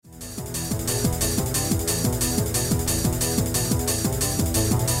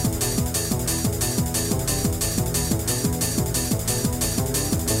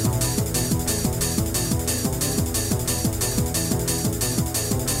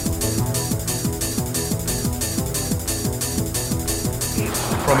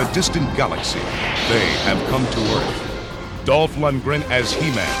From a distant galaxy, they have come to Earth. Dolph Lundgren as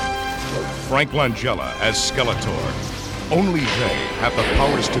He-Man. Frank Langella as Skeletor. Only they have the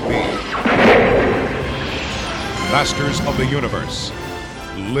powers to be masters of the universe.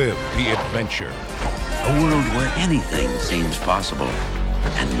 Live the adventure. A world where anything seems possible,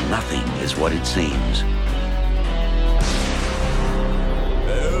 and nothing is what it seems.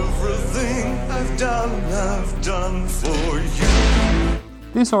 Everything I've done for you.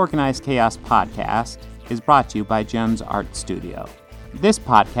 This Organized Chaos podcast is brought to you by Gems Art Studio. This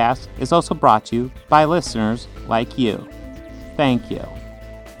podcast is also brought to you by listeners like you. Thank you.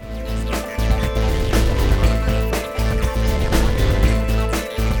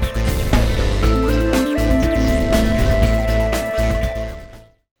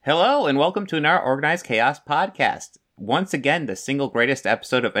 Hello, and welcome to another Organized Chaos podcast. Once again, the single greatest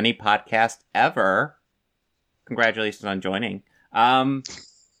episode of any podcast ever. Congratulations on joining.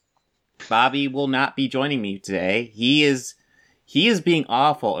 Bobby will not be joining me today. He is being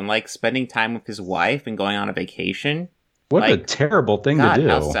awful and like spending time with his wife and going on a vacation. What a terrible thing to do.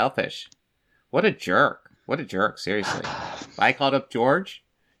 How selfish. What a jerk. What a jerk, seriously. I called up George.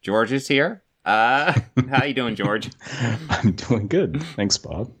 George is here. How you doing, George? I'm doing good. Thanks,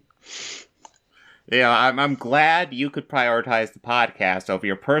 Bob. Yeah, I'm glad you could prioritize the podcast over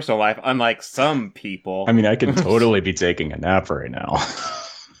your personal life, unlike some people. I mean, I could totally be taking a nap right now.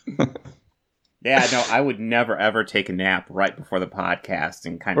 Yeah, no, I would never, ever take a nap right before the podcast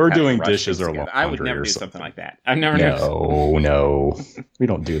and kind of... Or doing dishes or laundry. I would never do something like that. I've never... No. We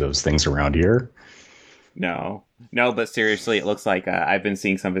don't do those things around here. No, but seriously, it looks like I've been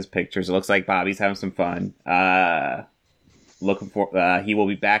seeing some of his pictures. It looks like Bobby's having some fun. Looking for... he will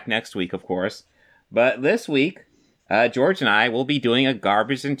be back next week, of course. But this week, George and I will be doing a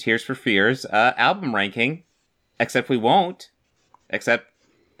Garbage and Tears for Fears album ranking. Except we won't. Except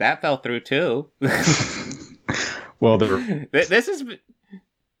that fell through, too. Well, this is...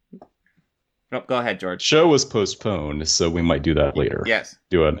 Oh, go ahead, George. Show was postponed, so we might do that later. Yes.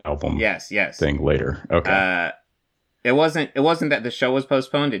 Do an album thing later. Okay. It wasn't that the show was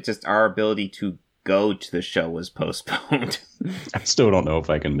postponed. It's just our ability to go to the show was postponed. I still don't know if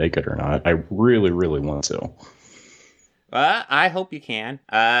I can make it or not. I really, really want to. I hope you can.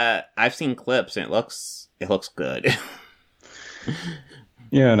 I've seen clips and it looks good.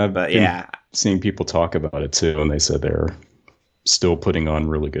 Yeah, and I've been seeing people talk about it too, and they said they're still putting on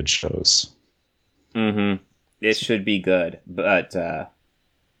really good shows. Mm-hmm. It should be good, but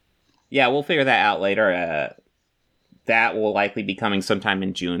yeah, we'll figure that out later. That will likely be coming sometime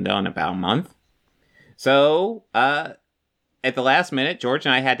in June, though, in about a month. So, at the last minute, George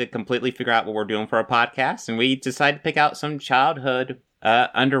and I had to completely figure out what we're doing for a podcast, and we decided to pick out some childhood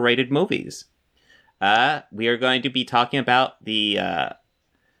underrated movies. We are going to be talking about the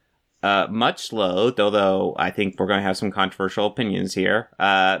Much Loathed, although I think we're going to have some controversial opinions here,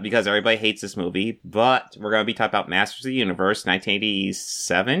 because everybody hates this movie, but we're going to be talking about Masters of the Universe,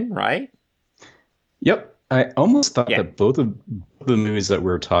 1987, right? Yep. I almost thought that both of the movies that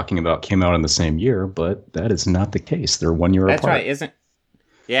we're talking about came out in the same year, but that is not the case. They're 1 year apart. That's right, isn't...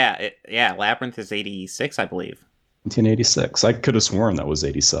 Yeah, Labyrinth is 86, I believe. 1986. I could have sworn that was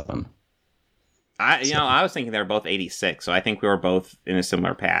 87. I was thinking they were both 86, so I think we were both in a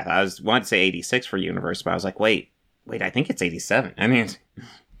similar path. I wanted to say 86 for Universe, but I was like, wait, I think it's 87. I mean...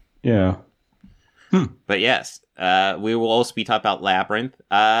 Yeah. But yes, we will also be talking about Labyrinth.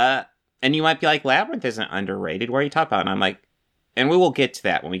 And you might be like, Labyrinth isn't underrated. What are you talking about? And I'm like, and we will get to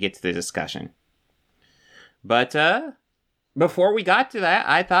that when we get to the discussion. But before we got to that,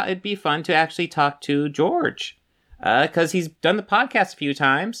 I thought it'd be fun to actually talk to George. Because he's done the podcast a few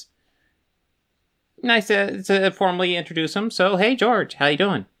times. Nice to formally introduce him. So, hey, George, how you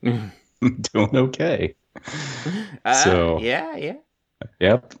doing? Doing okay. Yeah.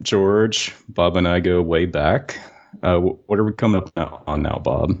 Yep, George, Bob and I go way back. What are we coming up on now,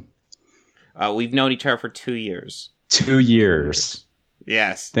 Bob? We've known each other for 2 years. 2 years.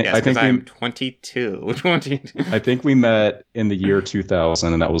 Yes, because I'm 22. I think we met in the year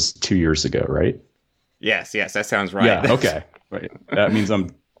 2000, and that was 2 years ago, right? Yes, that sounds right. Yeah, okay. Right. That means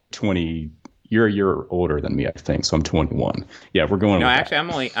I'm 20. You're a year older than me, I think, so I'm 21. Yeah, we're going. No, actually,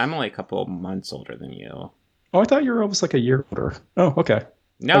 I'm only a couple of months older than you. Oh, I thought you were almost like a year older. Oh, okay.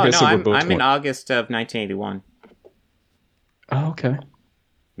 No, so I'm in August of 1981. Oh, okay.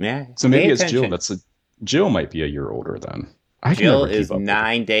 Yeah. So maybe it's Jill. Jill might be a year older then. Jill is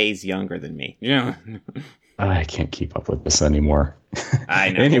 9 days younger than me. Yeah. I can't keep up with this anymore. I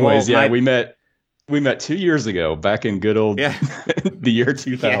know. Anyways, we met We met 2 years ago, back in good old the year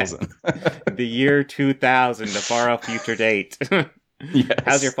 2000. Yeah. The year 2000, the far off future date. Yes.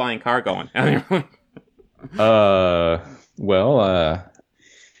 How's your flying car going? Well,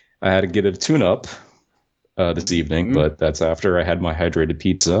 I had to get a tune-up this evening, but that's after I had my hydrated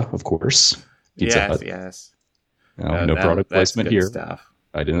pizza, of course. Pizza Hut. Yes. No product placement here. Stuff.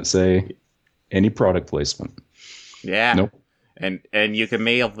 I didn't say any product placement. Yeah. Nope. And you can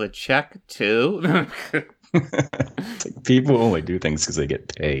mail the check too. People only do things because they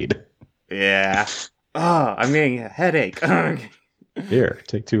get paid. Yeah. Oh, I'm getting a headache. Here,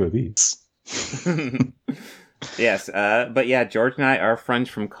 take 2 of these. Yes, but yeah, George and I are friends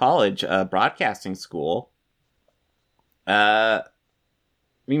from college, broadcasting school.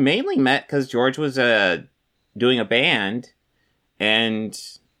 We mainly met because George was doing a band, and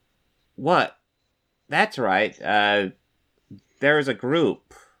what? That's right. There was a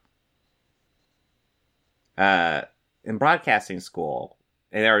group in broadcasting school,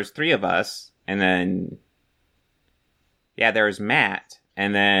 and there was 3 of us, and then there was Matt.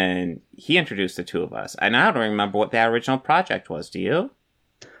 And then he introduced the 2 of us. And I don't remember what that original project was. Do you?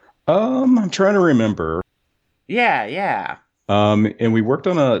 I'm trying to remember. Yeah. And we worked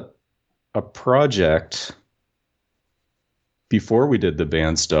on a project before we did the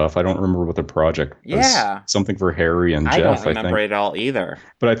band stuff. I don't remember what the project was. Yeah. Something for Harry and Jeff, I don't remember it all either.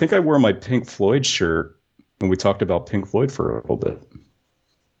 But I think I wore my Pink Floyd shirt when we talked about Pink Floyd for a little bit.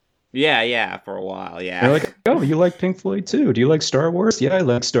 Yeah, for a while, yeah. They're like, oh, you like Pink Floyd too? Do you like Star Wars? Yeah, I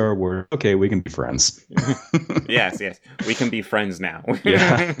like Star Wars. Okay, we can be friends. Yes. We can be friends now.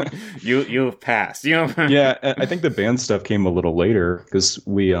 Yeah. You've passed. Yeah, I think the band stuff came a little later because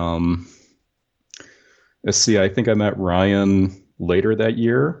we, let's see, I think I met Ryan later that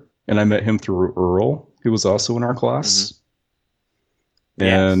year, and I met him through Earl, who was also in our class. Mm-hmm.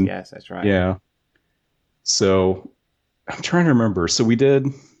 And yes, that's right. Yeah. So I'm trying to remember. So we did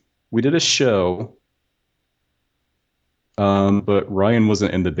a show, but Ryan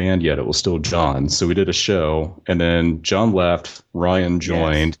wasn't in the band yet. It was still John. So we did a show, and then John left. Ryan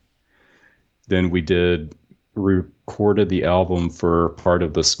joined. Yes. Then we recorded the album for part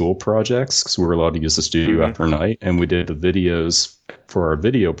of the school projects because we were allowed to use the studio after night. And we did the videos for our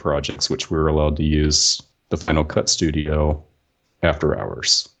video projects, which we were allowed to use the Final Cut studio after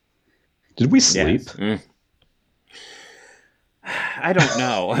hours. Did we sleep? Yes. I don't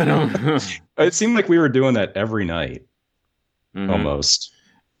know. It seemed like we were doing that every night, almost.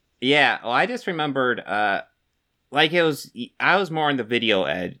 Yeah. Well, I just remembered, I was more on the video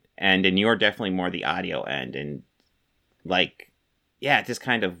end, and you were definitely more the audio end, and just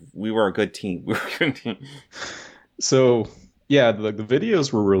kind of, we were a good team. So, yeah, the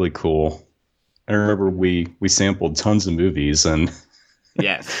videos were really cool. I remember we sampled tons of movies, and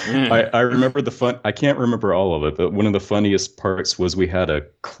yes. I remember I can't remember all of it, but one of the funniest parts was we had a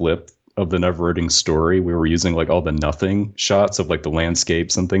clip of the Never-Ending Story. We were using all the nothing shots of the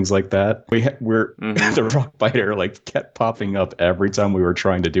landscapes and things like that. The rock biter kept popping up every time we were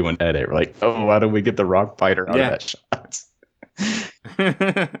trying to do an edit. We're like, oh, how do we get the rock biter out of that shot?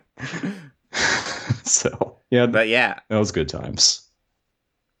 So, yeah. But yeah. That was good times.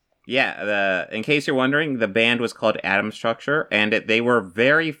 Yeah, in case you're wondering, the band was called Atom Structure, and they were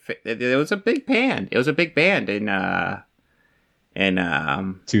it was a big band. It was a big band in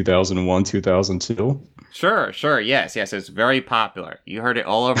 2001, 2002. Sure, yes, it's very popular. You heard it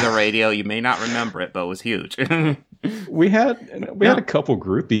all over the radio. You may not remember it, but it was huge. we had a couple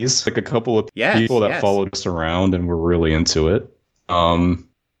groupies, a couple of people that followed us around and were really into it.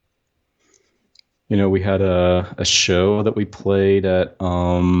 We had a show that we played at.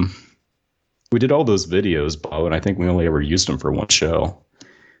 We did all those videos, Bo, and I think we only ever used them for one show.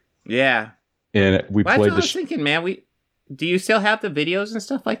 Yeah, and we played. I was thinking, man, do you still have the videos and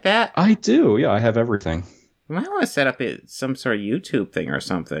stuff like that? I do. Yeah, I have everything. You might want to set up some sort of YouTube thing or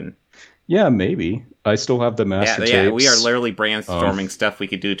something. Yeah, maybe. I still have the master tapes. Yeah, we are literally brainstorming stuff we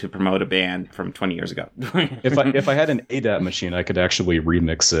could do to promote a band from 20 years ago. If I had an ADAT machine, I could actually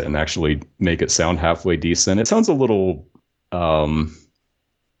remix it and actually make it sound halfway decent. It sounds a little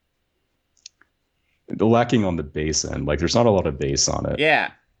lacking on the bass end. There's not a lot of bass on it.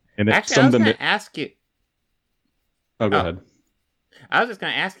 Yeah. And actually, I was going to ask you. Oh, go ahead. I was just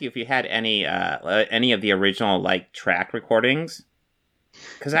going to ask you if you had any of the original track recordings.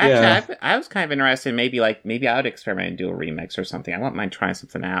 Because actually, I was kind of interested. Maybe I would experiment and do a remix or something. I wouldn't mind trying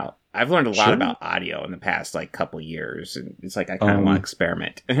something out. I've learned a lot about audio in the past couple years, and it's I kind of want to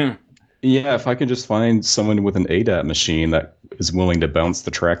experiment. Yeah, if I could just find someone with an ADAT machine that is willing to bounce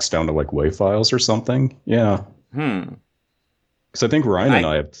the tracks down to WAV files or something. Yeah. Because I think Ryan and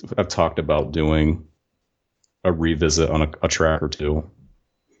I have talked about doing a revisit on a track or two.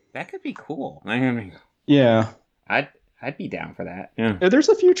 That could be cool. Yeah. I'd be down for that. Yeah. There's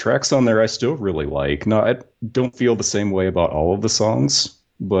a few tracks on there I still really like. No, I don't feel the same way about all of the songs,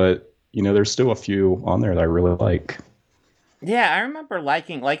 but there's still a few on there that I really like. Yeah, I remember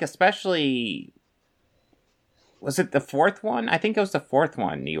liking, like, especially, was it the fourth one? I think it was the fourth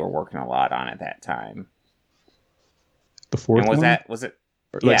one you were working a lot on at that time. The fourth one? Was it?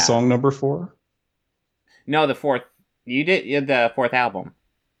 Like song number 4? No, the fourth. You did the fourth album.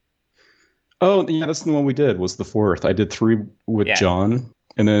 Oh, yeah, that's the one we did, was the fourth. I did 3 with John,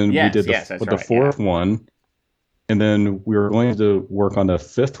 and then we did the fourth one, and then we were going to work on the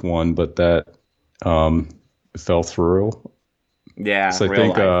 5th one, but that fell through. Yeah, so I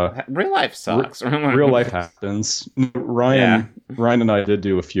think real life sucks. Real life happens. Ryan and I did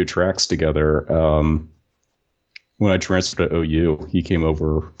do a few tracks together. When I transferred to OU, he came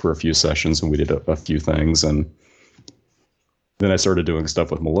over for a few sessions, and we did a few things, and then I started doing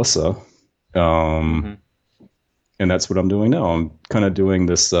stuff with Melissa. And that's what I'm doing now. I'm kind of doing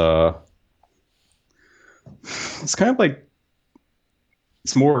this. It's kind of like,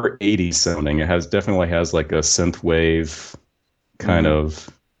 it's more 80s sounding. It definitely has like a synth wave kind of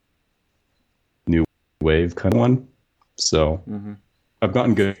new wave kind of one. So I've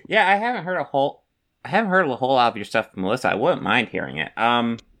gotten good. Yeah, I haven't heard a whole lot of your stuff from Melissa. I wouldn't mind hearing it.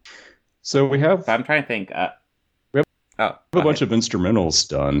 So we have. I'm trying to think. We have a bunch of instrumentals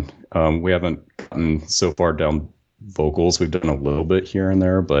done. We haven't gotten so far down vocals. We've done a little bit here and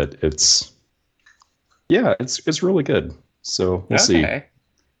there, but it's really good. So we'll see. Well,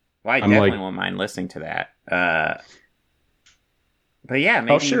 I definitely won't mind listening to that. But yeah,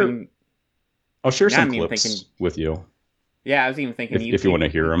 maybe I'll share some clips with you. Yeah, I was even thinking if you want to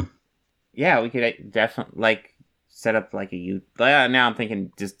hear them. Yeah, we could definitely set up like now I'm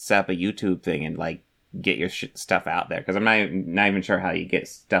thinking just set up a YouTube thing and like get your stuff out there, because I'm not even sure how you get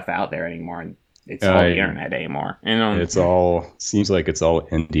stuff out there anymore, and it's all the internet anymore. Seems like it's all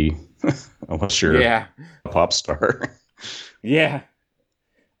indie, unless you're a pop star. Yeah.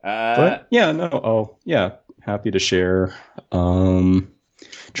 But happy to share.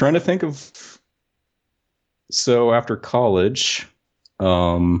 Trying to think of. So after college,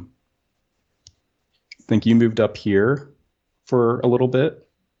 I think you moved up here for a little bit.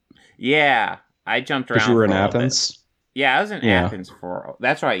 Yeah, I jumped around. Because you were in Athens. Yeah, I was in Athens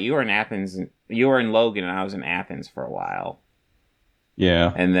that's right. You were in Athens. You were in Logan, and I was in Athens for a while.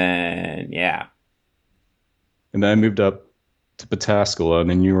 Yeah, and then and then I moved up to Pataskala, and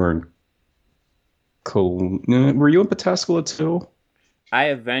then you were in. Were you in Pataskala too? I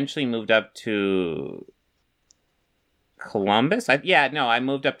eventually moved up to Columbus. I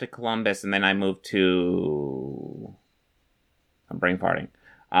moved up to Columbus, and then I moved to. I'm brain farting.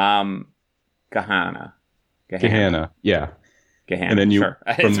 Gahanna. Yeah. Gahanna. And then you.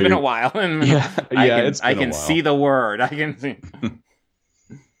 It's been a while. I can see the word. I can see.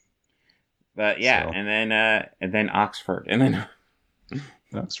 But and then Oxford, and then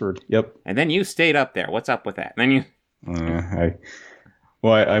Oxford. Yep. And then you stayed up there. What's up with that? And then you.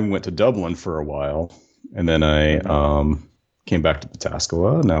 I went to Dublin for a while, and then I came back to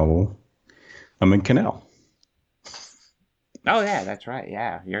Pataskala. Now I'm in Canal. Oh yeah, that's right.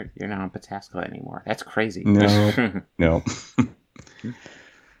 Yeah, you're not in Pataskala anymore. That's crazy. No.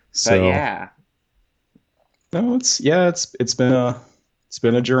 So yeah. No, it's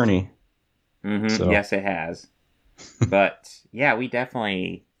been a journey. So. Yes, it has. But yeah, I'm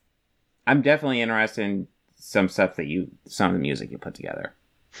definitely interested in some of the music you put together.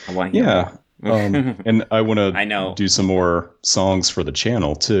 I want to hear and I want to do some more songs for the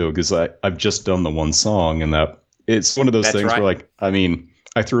channel too, because I've just done the one song, and that it's one of those things where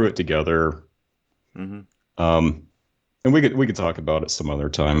I threw it together. And we could talk about it some other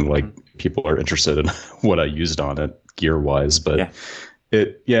time. Like people are interested in what I used on it gear wise, but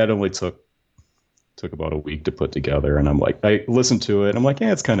it only took about a week to put together, and I listened to it and I'm like,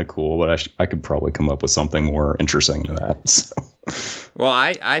 it's kind of cool, but I could probably come up with something more interesting than that. So. Well,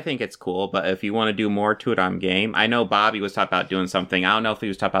 I think it's cool, but if you want to do more to it, I'm game. I know Bobby was talking about doing something. I don't know if he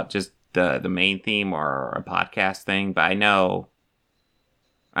was talking about just the main theme or a podcast thing, but I know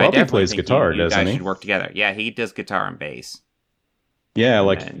Bobby plays guitar, doesn't he? You guys should work together. Yeah, he does guitar and bass. Yeah,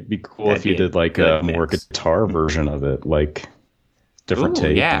 it'd be cool if you did a more guitar version of it, like different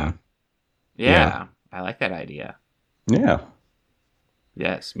take. Yeah, I like that idea. Yeah.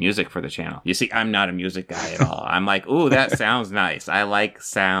 Yes, music for the channel. You see, I'm not a music guy at all. I'm like, ooh, that sounds nice. I like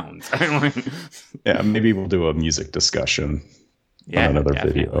sounds. Yeah, maybe we'll do a music discussion on another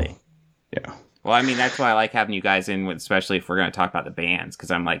video. Yeah. Well, I mean, that's why I like having you guys in, especially if we're going to talk about the bands,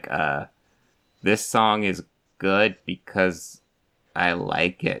 because I'm like, this song is good because I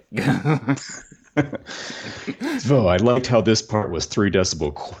like it. Oh, I liked how this part was 3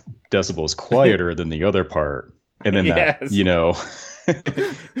 decibels quieter than the other part. And then that,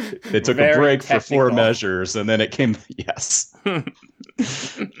 they took a break for 4 measures and then it came. Yes.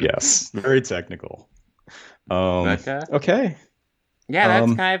 Yes. Very technical. Okay. Yeah,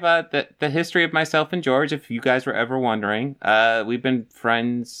 that's kind of the history of myself and George, if you guys were ever wondering. We've been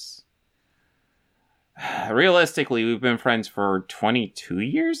friends. Realistically, we've been friends for 22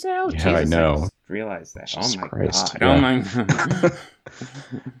 years now. Yeah, Jesus, I know. I just realized that. Jesus oh my Christ. god! Yeah.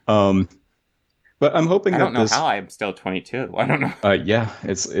 Oh my. But I'm hoping I that don't know how I'm still 22. I don't know. Yeah,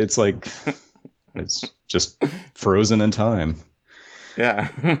 it's like it's just frozen in time. Yeah.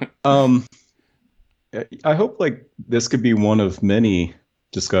 I hope like this could be one of many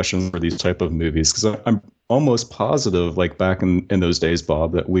discussions for these type of movies, because I'm almost positive, like back in those days,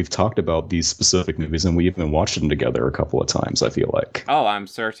 Bob, that we've talked about these specific movies and we even watched them together a couple of times, I feel like. Oh, I'm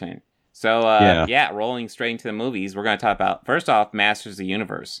certain. So, rolling straight into the movies, we're going to talk about, first off, Masters of the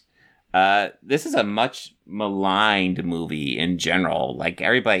Universe. This is a much maligned movie in general. Like,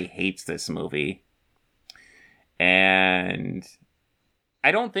 everybody hates this movie. And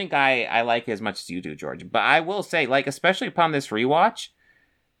I don't think I like it as much as you do, George. But I will say, like, especially upon this rewatch,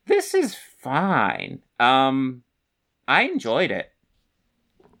 this is fine. I enjoyed it.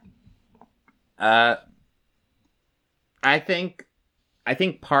 I think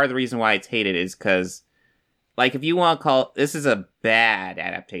part of the reason why it's hated is because, like, if you want to call this is a bad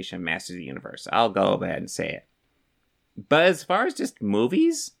adaptation of Masters of the Universe, I'll go ahead and say it. But as far as just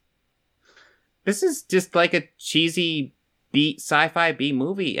movies, this is just like a cheesy sci-fi B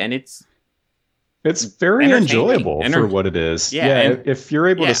movie, and it's very enjoyable for what it is. Yeah, if you're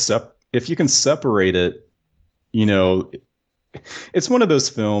able to if you can separate it, it's one of those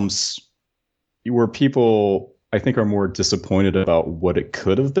films where people, I think, are more disappointed about what it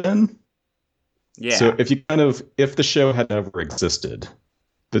could have been. Yeah. So if the show had never existed,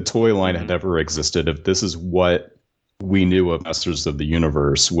 the toy line had never existed, if this is what we knew of Masters of the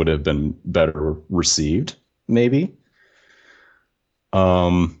Universe, would have been better received, maybe.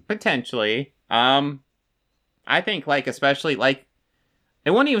 Potentially. I think, like, especially, like, it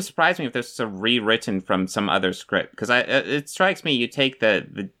wouldn't even surprise me if this was a rewritten from some other script, because it strikes me, you take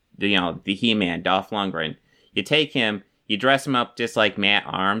the He-Man, Dolph Lundgren, you take him, you dress him up just like Matt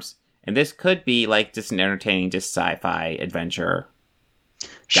Arms, and this could be like just an entertaining, just sci-fi adventure.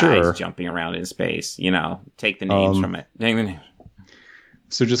 Guys jumping around in space, take the names from it.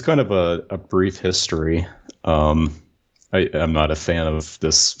 So just kind of a brief history. I'm not a fan of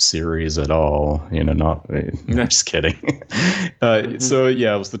this series at all. I'm just kidding. So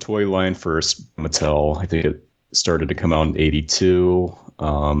yeah, it was the toy line first, Mattel. I think it started to come out in '82.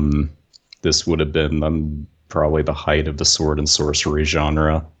 This would have been probably the height of the sword and sorcery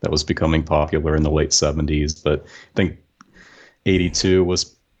genre that was becoming popular in the late '70s. But I think '82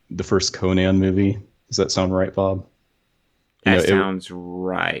 was the first Conan movie. Does that sound right, Bob? That sounds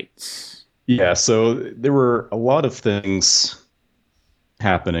right. Yeah, so there were a lot of things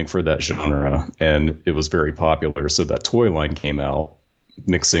happening for that genre, and it was very popular. So that toy line came out,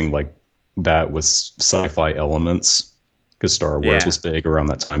 mixing like that with sci-fi elements, because Star Wars was big around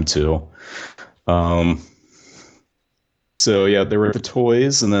that time too. So yeah, there were the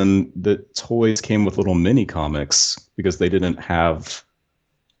toys, and then the toys came with little mini comics because they didn't have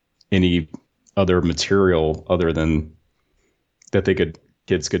any other material other than that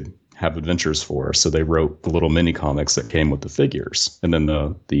kids could have adventures for. So they wrote the little mini comics that came with the figures, and then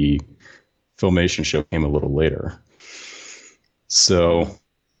the Filmation show came a little later. So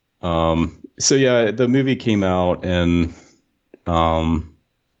yeah, the movie came out, and of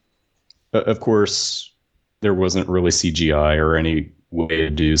course there wasn't really CGI or any way to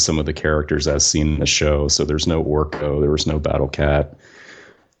do some of the characters as seen in the show. So there's no Orko, there was no Battle Cat.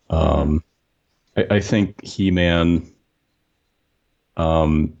 I think He-Man,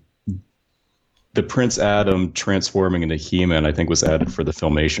 the Prince Adam transforming into He-Man, I think, was added for the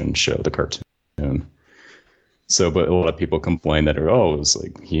Filmation show, the cartoon. So, but a lot of people complain that, it was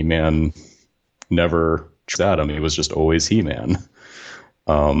like He-Man never Adam. He was just always He-Man.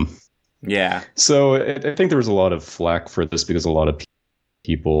 Yeah. So I think there was a lot of flack for this because a lot of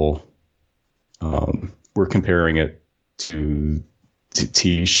people were comparing it to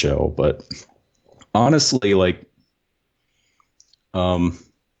TV show. But honestly, like,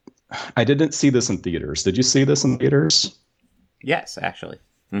 I didn't see this in theaters. Did you see this in theaters? Yes, actually.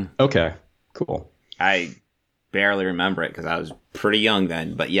 Okay, cool. I barely remember it because I was pretty young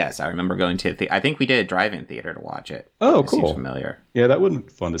then. But yes, I remember going to I think we did a drive-in theater to watch it. Oh, it cool. Seems familiar. Yeah, that would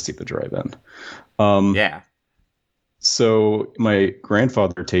be fun to see the drive-in. Yeah. So my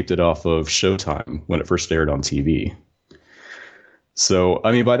grandfather taped it off of Showtime when it first aired on TV. So,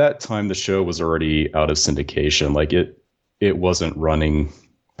 I mean, by that time, the show was already out of syndication. Like it wasn't running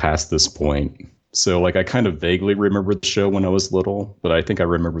past this point. So, like, I kind of vaguely remember the show when I was little, but I think I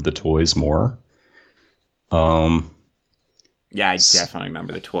remember the toys more. Yeah, I definitely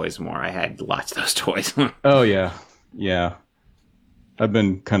remember the toys more. I had lots of those toys. Oh, yeah. Yeah. I've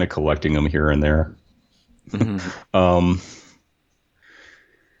been kind of collecting them here and there.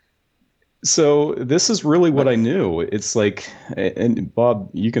 So this is really what I knew. It's like, and Bob,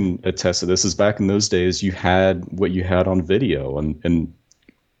 you can attest to this, is back in those days, you had what you had on video. And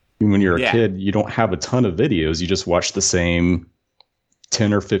when you're a kid, you don't have a ton of videos. You just watch the same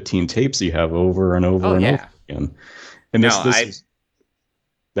 10 or 15 tapes you have over and over and over again. And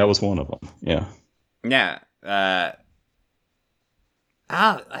that was one of them. Yeah. Yeah.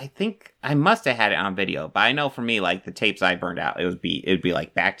 I think I must have had it on video, but I know for me, like the tapes I burned out, it would be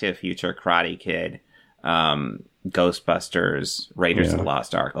like Back to the Future, Karate Kid, Ghostbusters, Raiders of the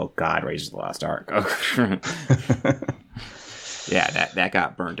Lost Ark. Oh God, Raiders of the Lost Ark. Yeah, that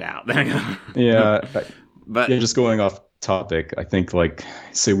got burned out. Yeah, but just going off topic, I think like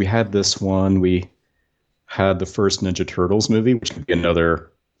say we had this one, we had the first Ninja Turtles movie, which could be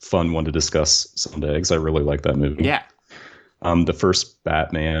another fun one to discuss someday because I really like that movie. Yeah. The first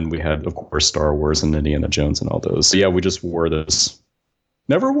Batman, we had, of course, Star Wars and Indiana Jones and all those. So, yeah, we just wore those.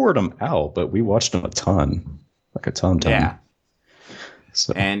 Never wore them out, but we watched them a ton. Like a ton. Yeah.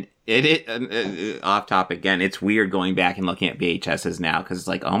 So. And it off topic again, it's weird going back and looking at VHSs now because it's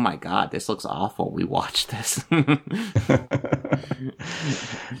like, oh my God, this looks awful. We watched this. Well,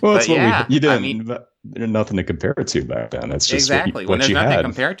 it's what you didn't. I mean, there's nothing to compare it to back then. It's just exactly what when there's you nothing had. to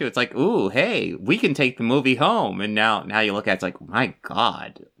compare it to. It's like, ooh, hey, we can take the movie home. And now you look at it, it's like, my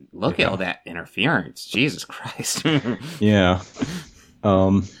God, look at all that interference. Jesus Christ. Yeah.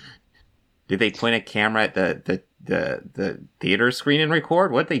 Did they point a camera at the theater screen and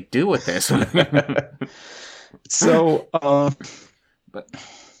record? What'd they do with this? So,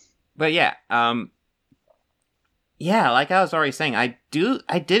 but yeah, yeah, like I was already saying, I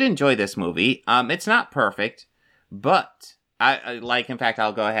did enjoy this movie. It's not perfect, but I like, in fact,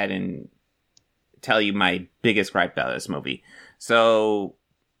 I'll go ahead and tell you my biggest gripe about this movie. So,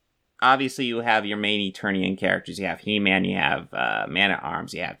 obviously, you have your main Eternian characters. You have He-Man, you have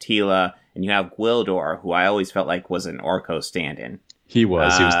Man-at-Arms, you have Teela, and you have Gwildor, who I always felt like was an Orko stand-in. He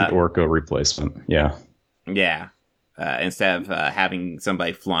was the Orko replacement. Yeah. Yeah. Instead of having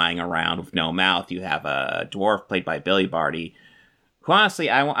somebody flying around with no mouth, you have a dwarf played by Billy Barty, who honestly,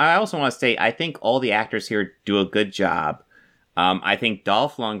 I also want to say, I think all the actors here do a good job. I think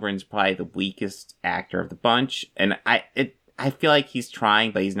Dolph Lundgren's probably the weakest actor of the bunch, and I feel like he's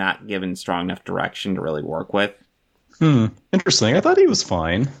trying, but he's not given strong enough direction to really work with. Interesting. I thought he was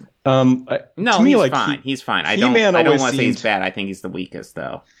fine. No, to me, he's like, fine. He's fine. I don't want to say he's bad. I think he's the weakest,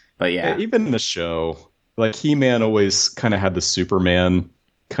 though. But yeah. Even in the show, like, He-Man always kind of had the Superman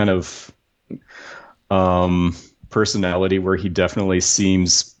kind of personality where he definitely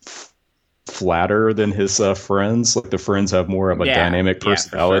seems flatter than his friends. Like, the friends have more of a dynamic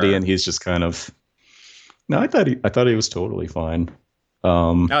personality, and he's just kind of... No, I thought he was totally fine.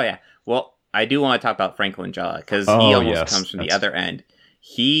 Oh, yeah. Well, I do want to talk about Frank Langella, because he almost comes from the other end.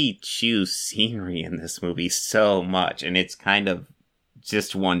 He chews scenery in this movie so much, and it's kind of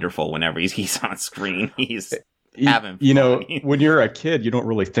just wonderful whenever he's on screen. He's having fun. You know, when you're a kid, you don't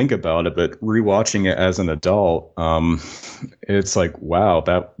really think about it, but rewatching it as an adult, it's like, wow,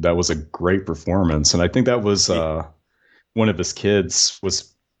 that was a great performance. And I think that was one of his kids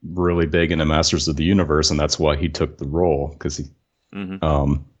was really big into Masters of the Universe, and that's why he took the role, because he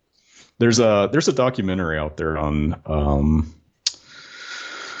there's a documentary out there on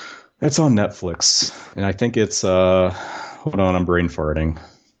it's on Netflix, and I think it's hold on, I'm brain farting.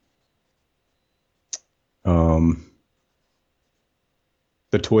 The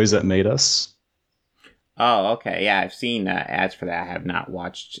Toys That Made Us. Oh, okay. Yeah, I've seen ads for that. I have not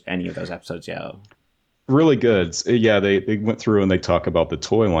watched any of those episodes yet. Really good. Yeah, they went through and they talk about the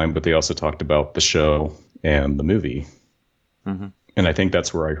toy line, but they also talked about the show and the movie. And I think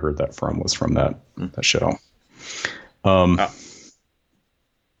that's where I heard that from, was from that show. But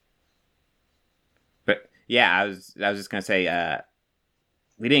yeah, I was just gonna say,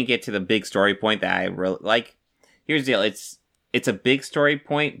 we didn't get to the big story point that I really like. Here's the deal: it's a big story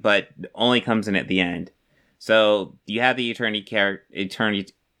point, but only comes in at the end. So you have the Eternia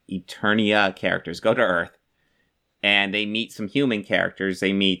characters go to Earth, and they meet some human characters.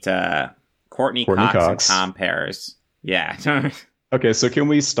 They meet Courtney Cox and Tom Paris. Yeah. Okay, so can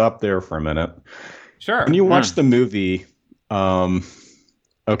we stop there for a minute? Sure. When you watch the movie,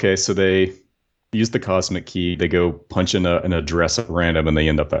 okay, so they use the cosmic key. They go punch in an address at random, and they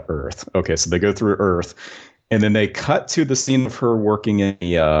end up at Earth. Okay, so they go through Earth, and then they cut to the scene of her working in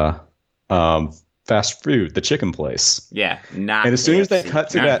the fast food, the chicken place. Yeah, not. And as soon as they KFC. cut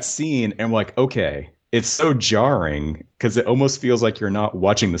to that scene, I'm like, okay, it's so jarring because it almost feels like you're not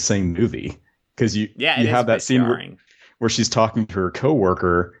watching the same movie because you have that scene where she's talking to her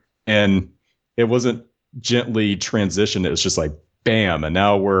coworker, and it wasn't gently transitioned. It was just like bam, and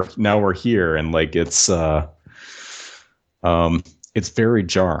now we're here, and like it's very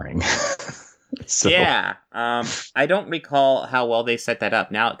jarring. So. Yeah, I don't recall how well they set that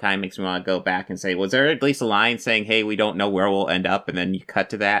up. Now it kind of makes me want to go back and say, was there at least a line saying, "Hey, we don't know where we'll end up," and then you cut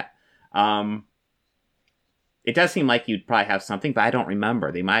to that? It does seem like you'd probably have something, but I don't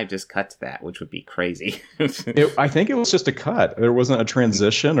remember. They might have just cut to that, which would be crazy. I think it was just a cut. There wasn't a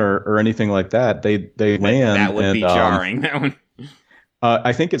transition or anything like that. They land. That would be jarring. That one.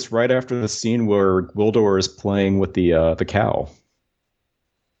 I think it's right after the scene where Gwildor is playing with the cow.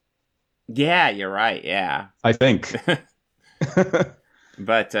 Yeah, you're right. Yeah, I think.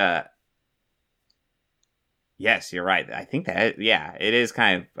 But yes, you're right. I think that it is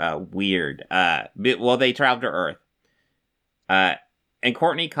kind of weird. Well, they travel to Earth, and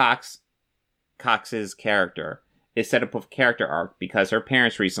Courtney Cox's character is set up with a character arc because her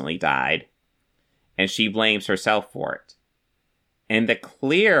parents recently died, and she blames herself for it. And the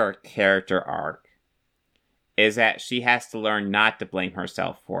clear character arc is that she has to learn not to blame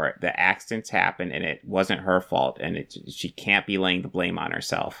herself for it. The accidents happened, and it wasn't her fault, and she can't be laying the blame on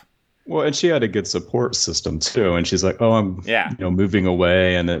herself. Well, and she had a good support system too. And she's like, "Oh, I'm moving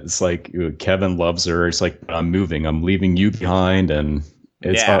away," and it's like Kevin loves her. It's like, "I'm moving. I'm leaving you behind," and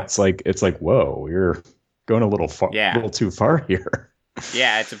it's like, "Whoa, you're going a little too far here."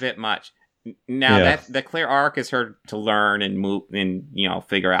 Yeah, it's a bit much. Now that the clear arc is her to learn and move and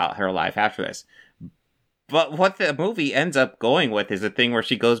figure out her life after this. But what the movie ends up going with is a thing where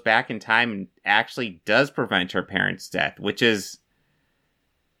she goes back in time and actually does prevent her parents' death, which is,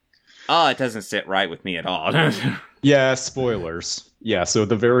 it doesn't sit right with me at all. Yeah, spoilers. Yeah, so at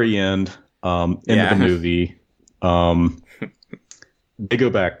the very end, of the movie, they go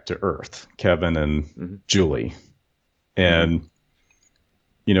back to Earth, Kevin and Julie, and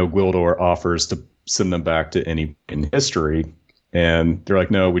Gwildor offers to send them back to any in history, and they're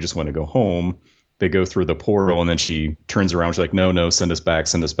like, "No, we just want to go home." They go through the portal, and then she turns around. She's like, no, send us back.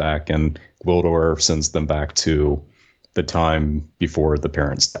 And Gwildor sends them back to the time before the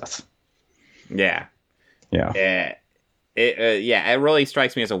parents' death. Yeah. Yeah. It really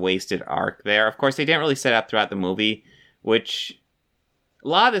strikes me as a wasted arc there. Of course, they didn't really set up throughout the movie, which a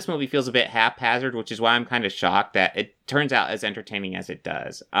lot of this movie feels a bit haphazard, which is why I'm kind of shocked that it turns out as entertaining as it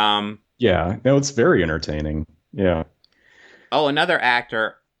does. Yeah, no, it's very entertaining. Yeah. Oh, another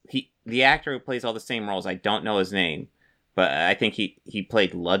actor... The actor who plays all the same roles, I don't know his name, but I think he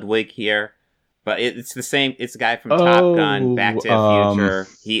played Ludwig here. But it's the same. It's the guy from Top Gun, Back to the Future.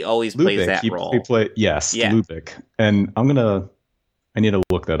 He always plays that role. Lubick. And I need to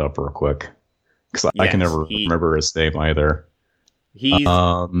look that up real quick because I can never remember his name either. He's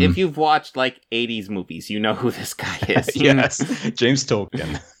if you've watched like 80s movies, you know who this guy is. Yes, James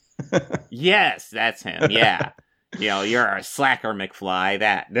Tolkien. Yes, that's him. Yeah. You're a slacker, McFly.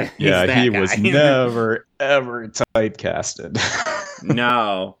 He was never, ever typecasted.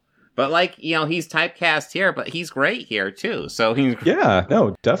 No. But, he's typecast here, but he's great here, too. So he's... Yeah,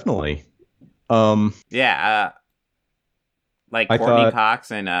 no, definitely. Courtney Cox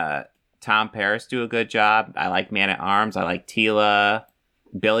and Tom Paris do a good job. I like Man-at-Arms. I like Tila.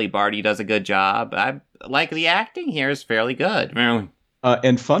 Billy Barty does a good job. I like the acting here is fairly good.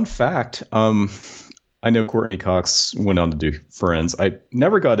 And fun fact... I know Courtney Cox went on to do Friends. I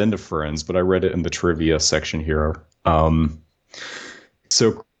never got into Friends, but I read it in the trivia section here.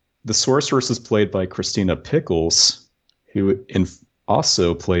 So the sorceress is played by Christina Pickles, who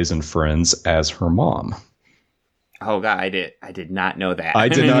also plays in Friends as her mom. Oh God, I did not know that. I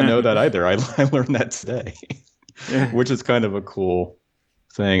did not know that either. I learned that today, which is kind of a cool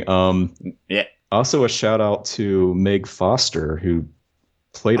thing. Also a shout out to Meg Foster, who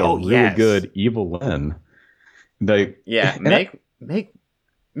played a really good Evelyn. Meg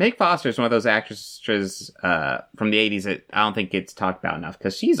Foster is one of those actresses from the 80s that I don't think gets talked about enough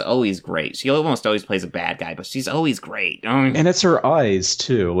because she's always great. She almost always plays a bad guy, but she's always great. And it's her eyes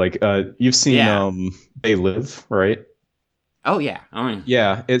too. Like you've seen They Live, right? Oh yeah.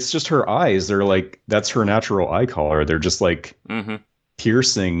 Yeah, it's just her eyes. They're like that's her natural eye color. They're just like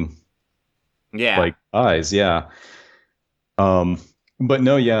piercing like eyes, yeah. But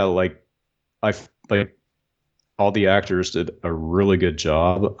no, yeah, like I like all the actors did a really good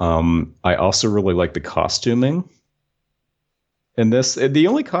job. I also really like the costuming in this. The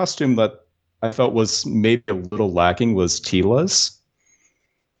only costume that I felt was maybe a little lacking was Tila's.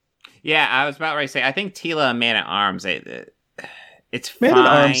 Yeah, I was about ready to say, I think Tila and Man at Arms, it's Man fine, at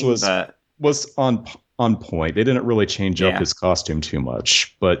Arms but... was on point. They didn't really change up his costume too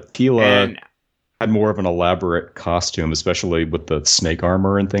much, but Tila had more of an elaborate costume, especially with the snake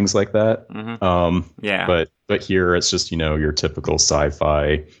armor and things like that. Mm-hmm. But here it's just, your typical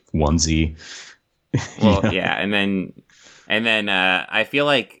sci-fi onesie. Well, yeah, and then I feel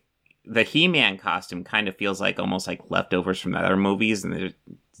like the He-Man costume kind of feels like almost like leftovers from the other movies, and there's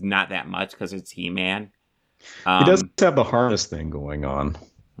not that much because it's He-Man. He does have the harness thing going on.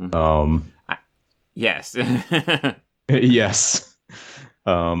 Mm-hmm. Yes. Yes.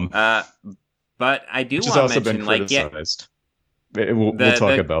 But I do which has want also to mention, been like, criticized. We'll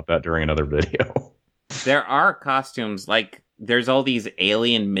talk about that during another video. There are costumes, like, there's all these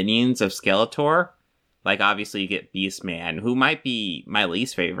alien minions of Skeletor. Like, obviously you get Beastman, who might be my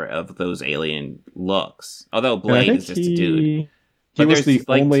least favorite of those alien looks. Although Blade is just a dude. But there's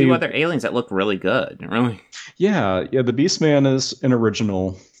like two other aliens that look really good. Really. Yeah. The Beastman is an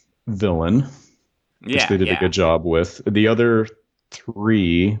original villain, which they did a good job with. The other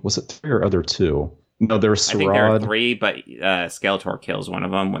three, was it three or other two? No, there's Sarad. I think there are three, but Skeletor kills one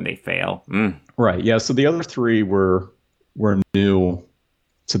of them when they fail. Right. Yeah. So the other three were new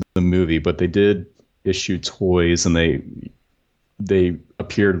to the movie, but they did issue toys, and they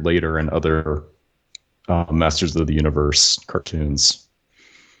appeared later in other Masters of the Universe cartoons.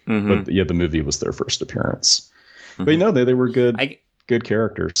 Mm-hmm. But yeah, the movie was their first appearance. Mm-hmm. But they were good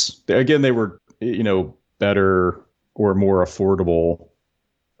characters. Again, they were better or more affordable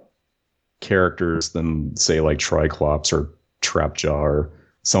characters than, say, like Triclops or Trapjaw or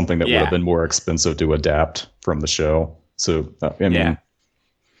something that would have been more expensive to adapt from the show. So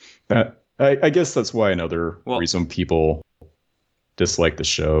I guess that's why another reason people dislike the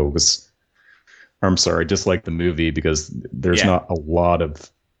show was, dislike the movie, because there's not a lot of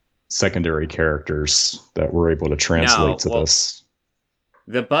secondary characters that we're able to translate to this.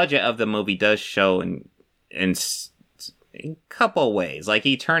 The budget of the movie does show in a couple ways. Like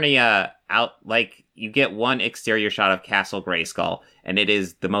Eternia you get one exterior shot of Castle Grayskull, and it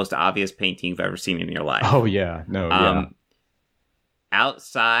is the most obvious painting you've ever seen in your life. Oh yeah,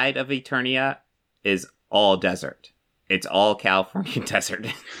 outside of Eternia is all desert. It's all California desert.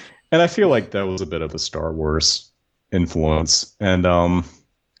 And I feel like that was a bit of a Star Wars influence. And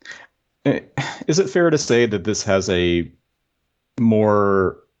is it fair to say that this has a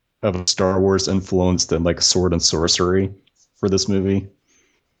more of a Star Wars influence than like Sword and Sorcery for this movie?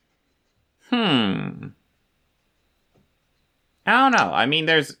 I don't know. Every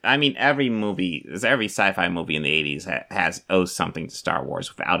sci-fi movie in the 80s owes something to Star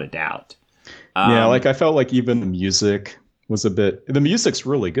Wars without a doubt. I felt like even the music was the music's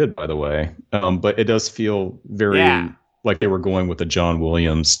really good, by the way. But it does feel very like they were going with a John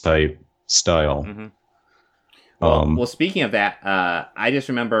Williams type style. Mm-hmm. Well, speaking of that, I just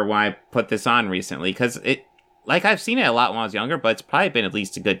remember when I put this on recently, because I've seen it a lot when I was younger, but it's probably been at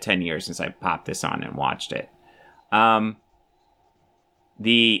least a good 10 years since I popped this on and watched it.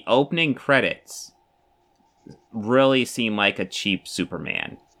 The opening credits really seem like a cheap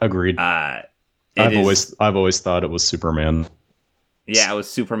Superman. Agreed. I've always thought it was Superman. Yeah, it was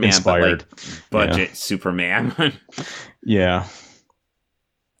Superman inspired, but budget Superman. Yeah.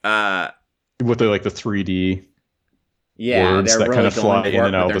 With the 3D. Yeah, words they're that really kind of fly in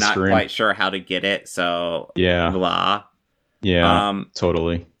and out of the screen. They're not quite sure how to get it, so blah. Yeah,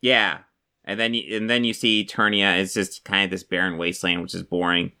 totally. Yeah, and then you see Eternia is just kind of this barren wasteland, which is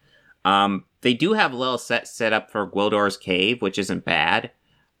boring. They do have a little set up for Gwildor's cave, which isn't bad.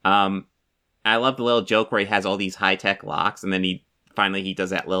 I love the little joke where he has all these high tech locks, and then he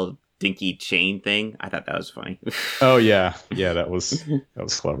does that little dinky chain thing. I thought that was funny. Oh yeah, that was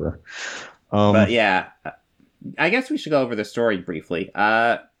clever. But yeah. I guess we should go over the story briefly.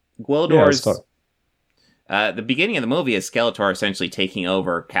 Gwildor's... the beginning of the movie is Skeletor essentially taking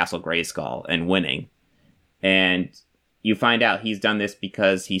over Castle Grayskull and winning. And you find out he's done this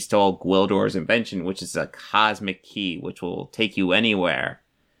because he stole Gwildor's invention, which is a cosmic key, which will take you anywhere.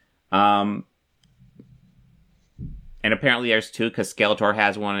 And apparently there's two, because Skeletor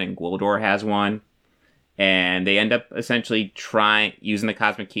has one and Gwildor has one. And they end up essentially using the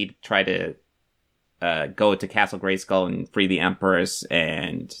cosmic key to try to go to Castle Grayskull and free the Empress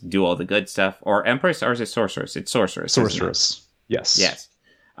and do all the good stuff. Or Empress, or is it Sorceress? It's Sorceress. Sorceress. Yes.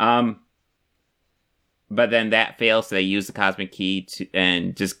 But then that fails, so they use the cosmic key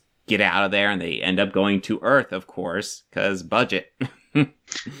and just get out of there, and they end up going to Earth, of course, because budget.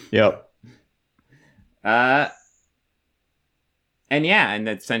 Yep. And yeah, and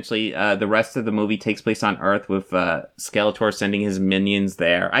essentially the rest of the movie takes place on Earth with Skeletor sending his minions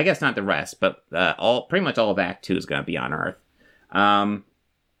there. I guess not the rest, but pretty much all of Act 2 is going to be on Earth. And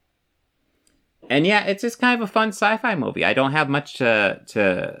yeah, it's just kind of a fun sci-fi movie. I don't have much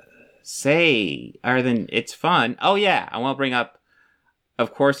to say other than it's fun. Oh yeah, I want to bring up,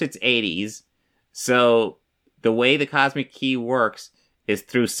 of course it's 80s, so the way the Cosmic Key works is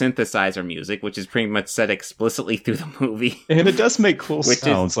through synthesizer music, which is pretty much said explicitly through the movie. And it does make cool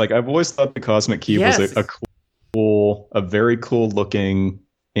sounds. Like, I've always thought the Cosmic Key was a very cool looking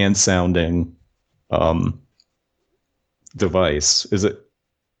and sounding device. Is it?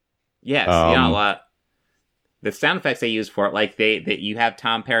 Yes, you know, the sound effects they use for it, like you have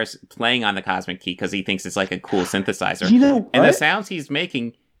Tom Paris playing on the Cosmic Key because he thinks it's like a cool synthesizer. You know what? And the sounds he's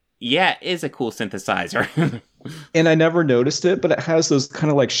making, yeah, is a cool synthesizer. And I never noticed it, but it has those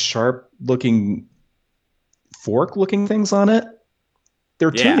kind of like sharp looking fork looking things on it. They're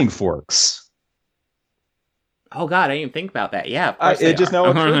tuning forks. Oh God, I didn't even think about that. Yeah, it just now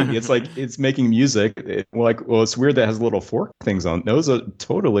occurred to me. It's like it's making music. It's weird that it has little fork things on. Those are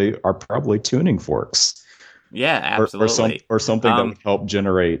probably tuning forks. Yeah, absolutely. Or something that would help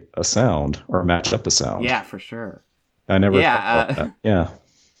generate a sound or match up a sound. Yeah, for sure. I never thought about that. Yeah.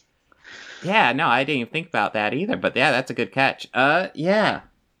 Yeah, no, I didn't even think about that either. But yeah, that's a good catch. Yeah,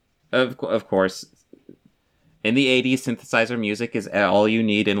 of course. In the 80s, synthesizer music is all you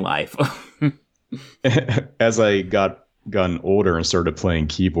need in life. As I gotten older and started playing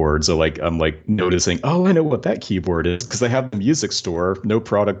keyboards, I'm noticing, oh, I know what that keyboard is, because I have the music store, no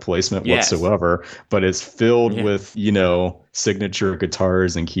product placement whatsoever, but it's filled with, signature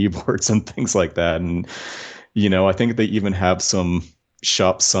guitars and keyboards and things like that. And, I think they even have some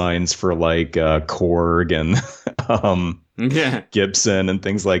shop signs for like Korg and Gibson and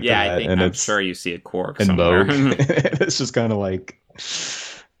things like that. I'm sure you see a Korg and somewhere. Moog. It's just kind of like,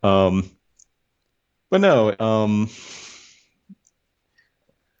 but no.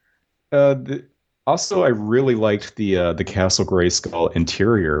 Also, I really liked the Castle Grayskull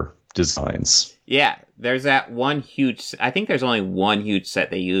interior designs. Yeah, there's that one huge. I think there's only one huge set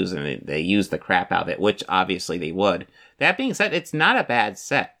they use, and they use the crap out of it, which obviously they would. That being said, it's not a bad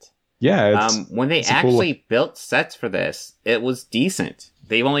set. Yeah, when they actually built sets for this, it was decent.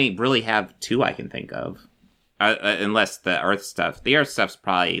 They only really have two I can think of, unless the Earth stuff. The Earth stuff's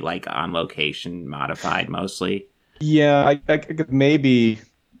probably like on location, modified mostly. Yeah, I could maybe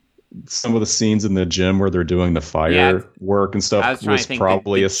some of the scenes in the gym where they're doing the firework and stuff was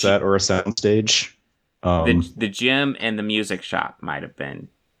probably a set or a soundstage. The gym and the music shop might have been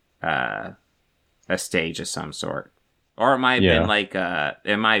a stage of some sort. Or it might have been like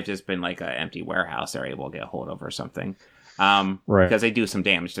it might have just been like an empty warehouse they're able to get a hold of or something. Right. Because they do some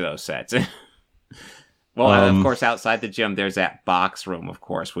damage to those sets. Well, of course, outside the gym, there's that box room, of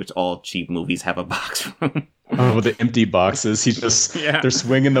course, which all cheap movies have a box room. Oh, the empty boxes. They're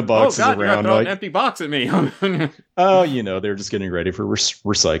swinging the boxes around. Like, an empty box at me. They're just getting ready for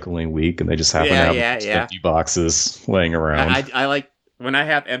recycling week, and they just happen to have empty boxes laying around. I like, when I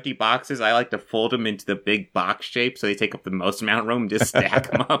have empty boxes, I like to fold them into the big box shape so they take up the most amount of room and just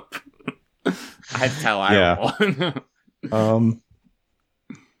stack them up. That's how I roll.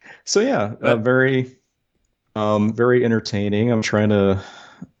 So yeah, very entertaining. I'm trying to.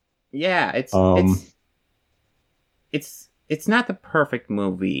 Yeah, it's not the perfect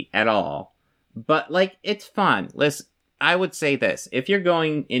movie at all, but like it's fun. Listen, I would say this: if you're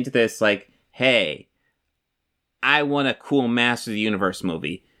going into this like, hey, I want a cool Master of the Universe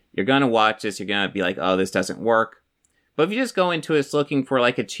movie, you're gonna watch this. You're gonna be like, oh, this doesn't work. But if you just go into it looking for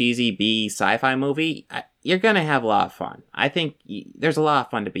like a cheesy B sci-fi movie, you're gonna have a lot of fun. I think there's a lot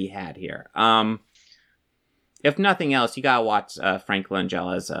of fun to be had here. If nothing else, you gotta watch Frank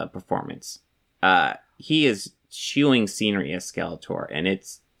Langella's performance. He is chewing scenery as Skeletor, and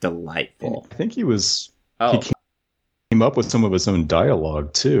it's delightful. I think he came up with some of his own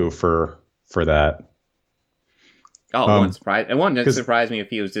dialogue too for that. Oh, it wouldn't surprise. It wouldn't surprise me if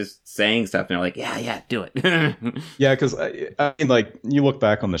he was just saying stuff and they're like, yeah, do it. Yeah, because I mean, like, you look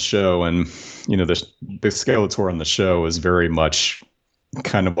back on the show, and the Skeletor on the show is very much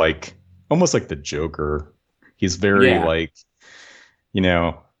kind of like almost like the Joker. He's very like,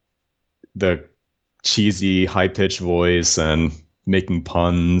 the cheesy high pitched voice and making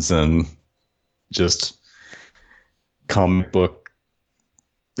puns and just comic book.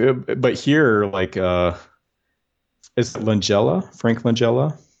 But here, like, is it Langella? Frank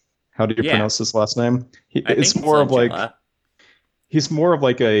Langella? How do you pronounce his last name? It's more of like, he's more of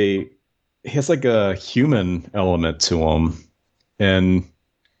like he has like a human element to him, and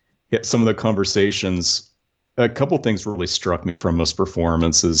yet some of the conversations. A couple things really struck me from his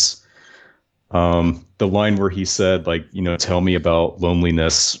performances. The line where he said, like, tell me about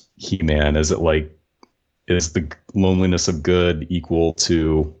loneliness, He-Man. Is the loneliness of good equal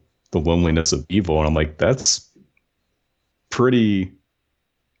to the loneliness of evil? And I'm like, that's pretty,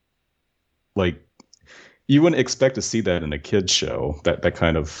 like, you wouldn't expect to see that in a kid's show, that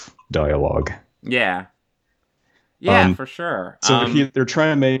kind of dialogue. Yeah. Yeah, for sure. So they're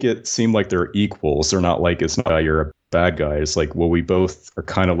trying to make it seem like they're equals. They're not like, it's not you're a bad guy. It's like, well, we both are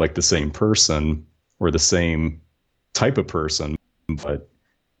kind of like the same person or the same type of person, but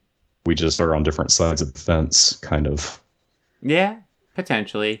we just are on different sides of the fence, kind of. Yeah,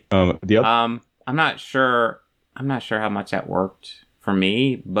 potentially. I'm not sure how much that worked for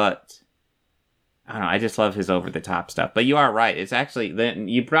me, but I don't know. I just love his over the top stuff. But you are right. It's actually, then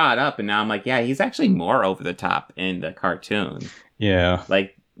you brought it up, and now I'm like, yeah, he's actually more over the top in the cartoon. Yeah.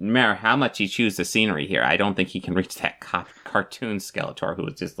 Like, no matter how much he chews the scenery here, I don't think he can reach that cartoon Skeletor who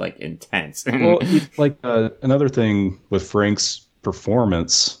was just like intense. Well, another thing with Frank's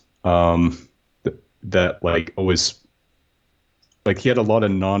performance, that like always, like, he had a lot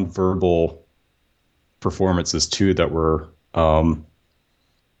of nonverbal performances too that were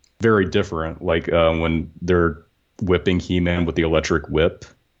very different. Like when they're whipping He-Man with the electric whip,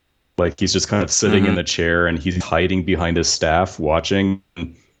 like he's just kind of sitting in the chair and he's hiding behind his staff watching.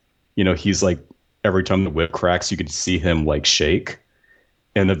 And, he's like, every time the whip cracks, you can see him like shake.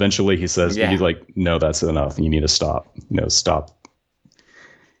 And eventually he says, he's like, no, that's enough. You need to stop. Stop.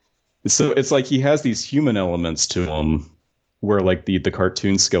 So it's like he has these human elements to him where like the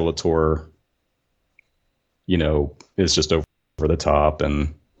cartoon Skeletor, is just over the top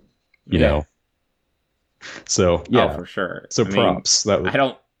and, you know. So, yeah. Oh, for sure. So props. I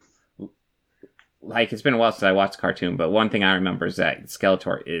don't... Like, it's been a while since I watched the cartoon, but one thing I remember is that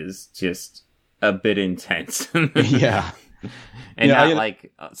Skeletor is just a bit intense. Yeah. And not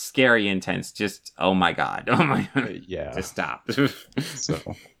like scary intense, just, oh my God. Oh my God. Yeah. Just stop.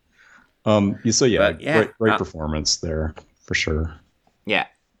 Great performance there, for sure. Yeah.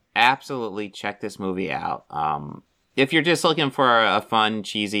 Absolutely check this movie out. If you're just looking for a fun,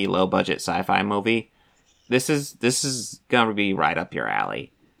 cheesy, low-budget sci-fi movie, this is gonna be right up your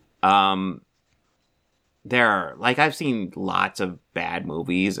alley. I've seen lots of bad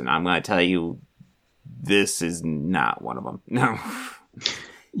movies, and I'm gonna tell you, this is not one of them. No.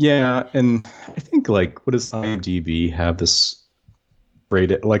 Yeah, and I think, like, what does IMDb have this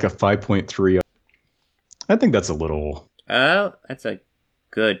rated? Like a 5.3. I think that's a little... Oh, that's a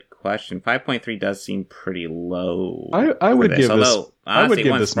good question. 5.3 does seem pretty low. I would give this... Honestly, I would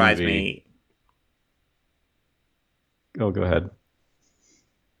give one this surprised movie... me. Oh, go ahead.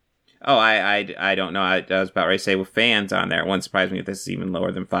 Oh, I don't know. I was about ready to say with fans on there, it wouldn't surprise me if this is even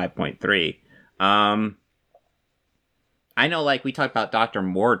lower than 5.3. I know, like, we talked about Dr.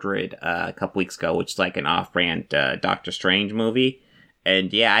 Mordred a couple weeks ago, which is like an off-brand Doctor Strange movie.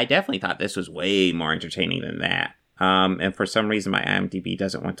 And yeah, I definitely thought this was way more entertaining than that. And for some reason, my IMDb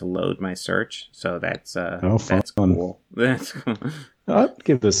doesn't want to load my search, so that's cool. That's cool. I'd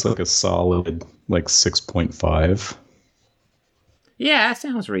give this like a solid, like, 6.5. Yeah, that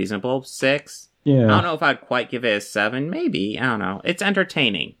sounds reasonable. 6. Yeah. I don't know if I'd quite give it a 7. Maybe. I don't know. It's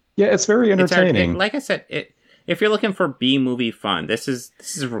entertaining. Yeah, it's very entertaining. Like I said, if you're looking for B-movie fun, this is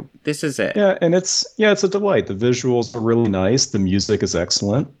it. Yeah, and it's a delight. The visuals are really nice. The music is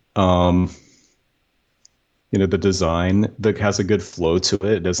excellent. The design that has a good flow to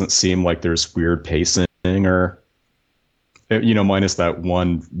it. It doesn't seem like there's weird pacing or, minus that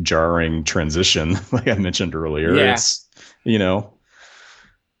one jarring transition, like I mentioned earlier. Yeah. It's,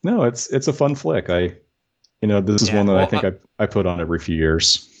 no, it's a fun flick. This is one that I think I put on every few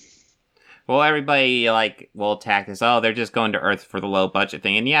years. Well, everybody will attack this. Oh, they're just going to Earth for the low budget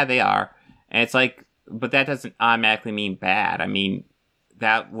thing, and yeah, they are. And it's like, but that doesn't automatically mean bad. I mean,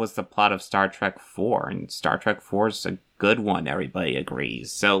 that was the plot of Star Trek 4, and Star Trek 4 is a good one. Everybody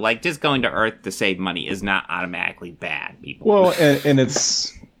agrees. So, like, just going to Earth to save money is not automatically bad, people. Well, and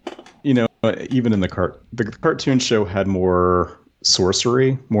it's, even in the cartoon show had more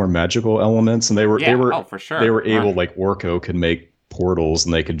sorcery, more magical elements, and they were for sure. They were able, like, Orko could make portals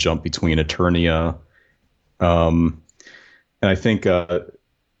and they could jump between Eternia, and I think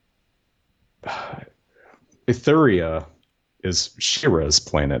Etheria is She-Ra's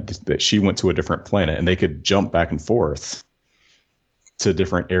planet, that she went to a different planet, and they could jump back and forth to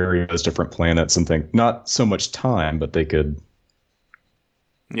different areas, different planets, and think not so much time, but they could.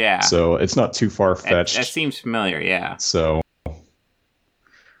 Yeah. So it's not too far-fetched. That seems familiar, yeah. So,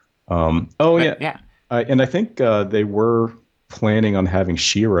 Yeah. And I think they were planning on having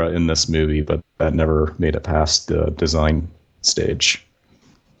She-Ra in this movie, but that never made it past the design stage.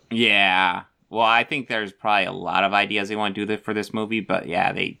 Yeah. Well, I think there's probably a lot of ideas they want to do for this movie, but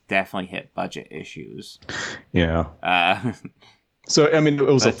yeah, they definitely hit budget issues. Yeah. So, I mean, it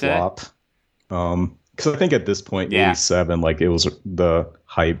was a flop. Because I think at this point, 87, like, it was the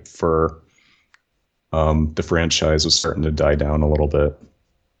hype for the franchise was starting to die down a little bit.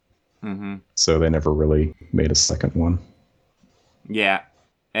 Mm-hmm. So they never really made a second one. Yeah.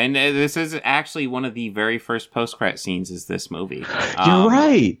 And this is actually one of the very first post-credit scenes is this movie. You're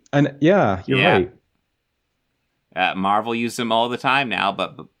right. And you're right. Marvel used them all the time now,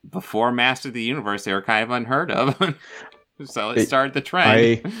 but before Master of the Universe, they were kind of unheard of. So it started the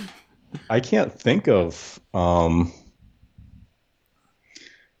trend. I can't think of an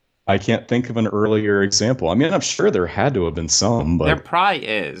earlier example. I mean, I'm sure there had to have been some, but there probably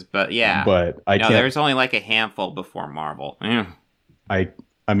is, but yeah. But there's only like a handful before Marvel. Yeah.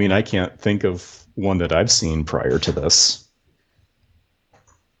 I mean, I can't think of one that I've seen prior to this.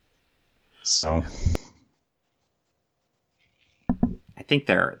 So I think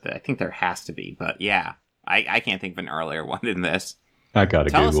there has to be, but yeah. I can't think of an earlier one than this. I gotta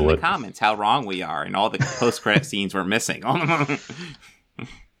Google it. Tell us in the comments how wrong we are and all the post-credit scenes we're missing.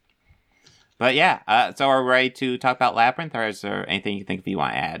 But yeah, so are we ready to talk about Labyrinth, or is there anything you think you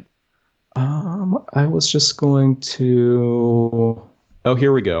want to add? I was just going to... Oh,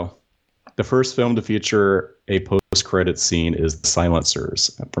 here we go. The first film to feature a post-credit scene is The Silencers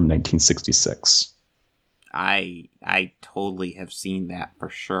from 1966. I totally have seen that for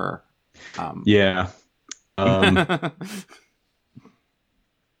sure. Yeah. Another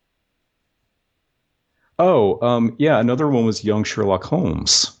one was Young Sherlock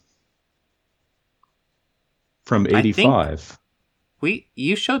Holmes from 85.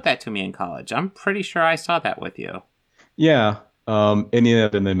 You showed that to me in college. I'm pretty sure I saw that with you. Yeah. And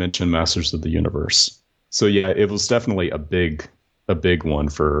then they mentioned Masters of the Universe. So yeah, it was definitely a big one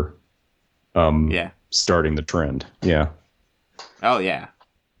for starting the trend. Yeah. Oh yeah.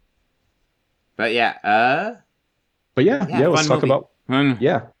 But let's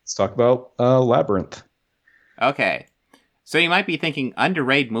talk about Labyrinth. Okay. So you might be thinking,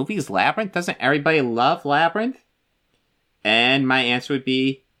 underrated movies, Labyrinth? Doesn't everybody love Labyrinth? And my answer would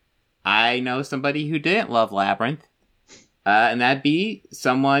be, I know somebody who didn't love Labyrinth. And that'd be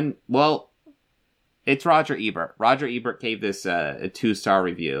someone, well, it's Roger Ebert. Roger Ebert gave this a 2-star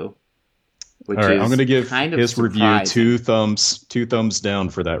review. All right, I'm going to give his review 2 thumbs down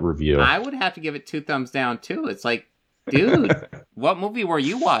for that review. I would have to give it 2 thumbs down too. It's like, dude, what movie were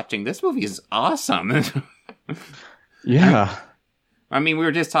you watching? This movie is awesome. Yeah. I mean, we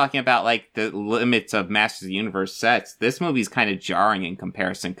were just talking about like the limits of Masters of the Universe sets. This movie's kind of jarring in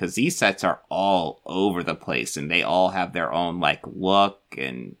comparison because these sets are all over the place and they all have their own like look,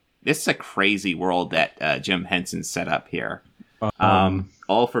 and this is a crazy world that Jim Henson set up here.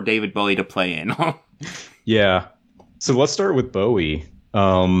 All for David Bowie to play in. Yeah. So let's start with Bowie.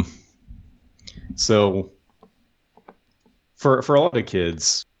 So for a lot of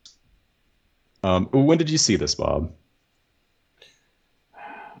kids, when did you see this, Bob?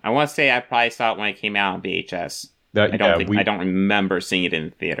 I want to say I probably saw it when it came out on VHS. I don't remember seeing it in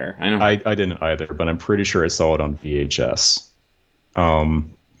the theater. I didn't either, but I'm pretty sure I saw it on VHS.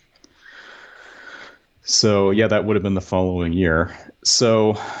 So yeah, that would have been the following year.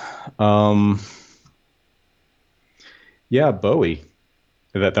 So, Bowie.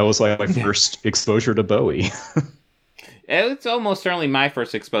 That was like my first exposure to Bowie. It's almost certainly my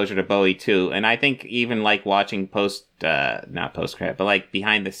first exposure to Bowie too, and I think even like watching not post credit, but like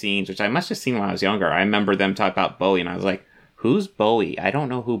behind the scenes, which I must have seen when I was younger. I remember them talk about Bowie, and I was like, "Who's Bowie? I don't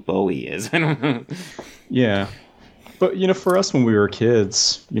know who Bowie is." I don't know. Yeah. But, for us when we were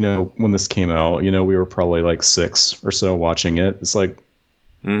kids, when this came out, we were probably like 6 or so watching it. It's like,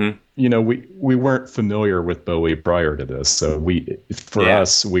 we weren't familiar with Bowie prior to this. So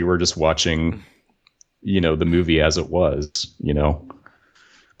us, we were just watching, the movie as it was,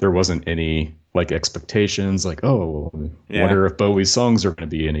 there wasn't any like expectations like, wonder if Bowie's songs are going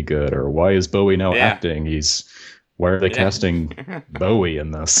to be any good, or why is Bowie now acting? Why are they casting Bowie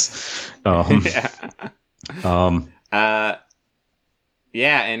in this?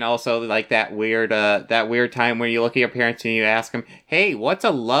 And also like that weird time where you look at your parents and you ask them, "Hey, what's a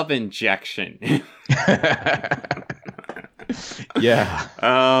love injection?" Yeah.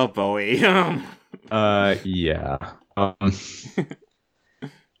 Oh, Bowie. Yeah.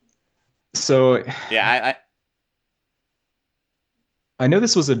 So yeah, I know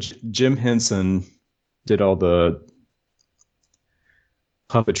this was Jim Henson did all the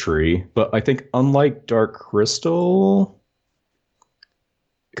puppetry, but I think unlike Dark Crystal,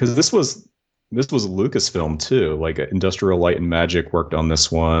 because this was Lucasfilm too. Like Industrial Light and Magic worked on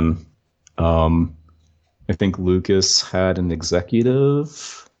this one. I think Lucas had an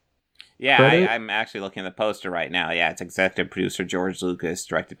executive. Yeah, credit? I'm actually looking at the poster right now. Yeah, it's executive producer George Lucas,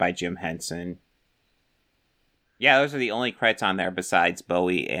 directed by Jim Henson. Yeah, those are the only credits on there besides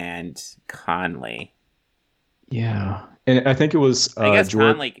Bowie and Conley. Yeah, and I think it was. I guess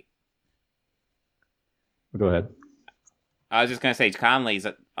George... Conley. Go ahead. I was just gonna say Conley's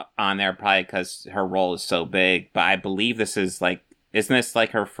on there probably because her role is so big, but I believe this is like, isn't this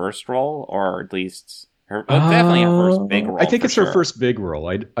like her first role, or at least her? Well, definitely her first big role. I think it's her first big role.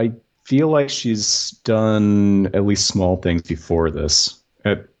 I feel like she's done at least small things before this.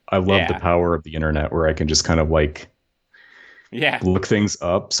 I love the power of the internet, where I can just kind of like, look things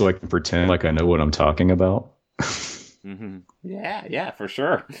up so I can pretend like I know what I'm talking about. Mm-hmm. Yeah, for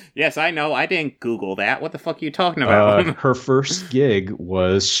sure. Yes, I know. I didn't Google that. What the fuck are you talking about? Her first gig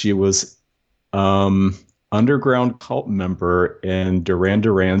was she was underground cult member in Duran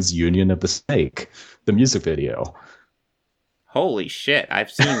Duran's Union of the Snake, the music video. Holy shit, I've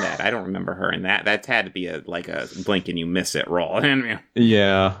seen that. I don't remember her in that. That's had to be a blink and you miss it role.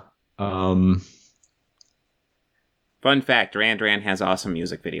 Yeah. Fun fact, Duran Duran has awesome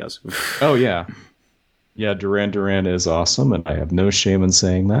music videos. Oh, yeah. Yeah, Duran Duran is awesome, and I have no shame in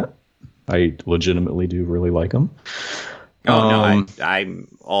saying that. I legitimately do really like them. Oh, no, I'm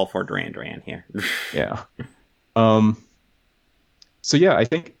all for Duran Duran here. Yeah. So, yeah, I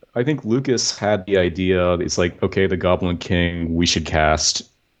think Lucas had the idea. It's like, okay, the Goblin King, we should cast,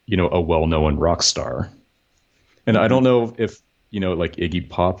 a well-known rock star. And I don't know if, like Iggy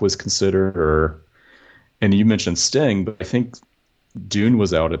Pop was considered, and you mentioned Sting, but I think Dune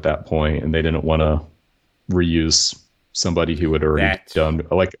was out at that point, and they didn't want to reuse somebody who had already done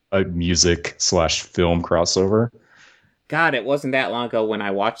like a music/film crossover. God, it wasn't that long ago when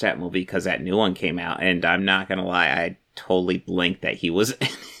I watched that movie because that new one came out, and I'm not gonna lie, I totally blinked that he was in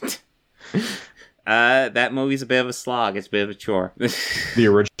it. That movie's a bit of a slog. It's a bit of a chore. The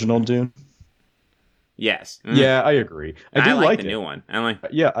original Dune? Yes. Yeah, I agree. I do like the new one.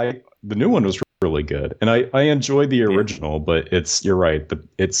 The new one was really good, and I enjoyed the original, but you're right,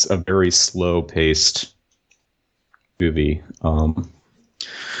 it's a very slow paced movie.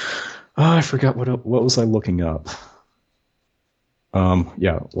 I forgot what was I looking up.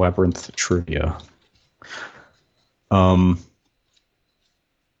 Labyrinth trivia. And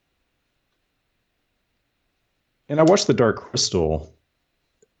I watched The Dark Crystal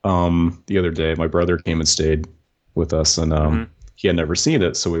the other day. My brother came and stayed with us, and he had never seen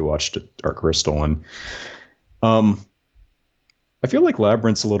it, so we watched Dark Crystal. And I feel like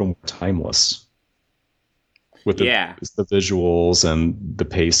Labyrinth's a little more timeless with the visuals and the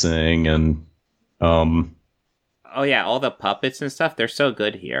pacing and all the puppets and stuff, they're so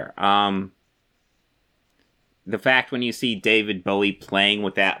good here. The fact when you see David Bowie playing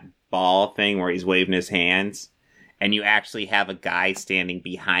with that ball thing where he's waving his hands, and you actually have a guy standing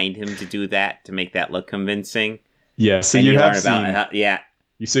behind him to do that, to make that look convincing. Yeah, so you have seen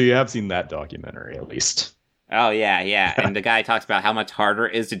So you have seen that documentary at least. Oh yeah. And the guy talks about how much harder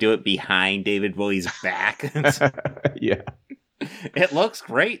it is to do it behind David Bowie's back. Yeah. It looks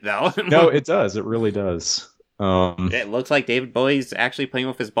great though. No, it does. It really does. It looks like David Bowie's actually playing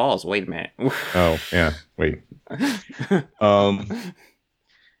with his balls. Wait a minute. Oh, yeah. Wait.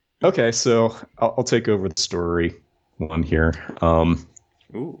 Okay, so I'll take over the story one here.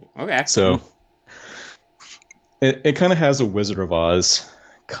 Ooh, okay. So it kind of has a Wizard of Oz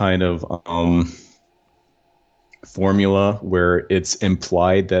kind of formula where it's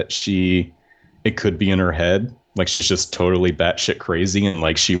implied that it could be in her head, like she's just totally batshit crazy and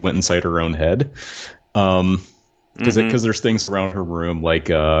like she went inside her own head. Because there's things around her room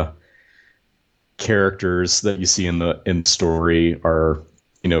like characters that you see in the story are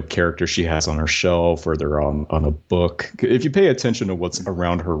characters she has on her shelf or they're on a book. If you pay attention to what's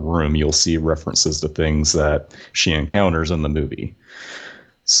around her room, you'll see references to things that she encounters in the movie.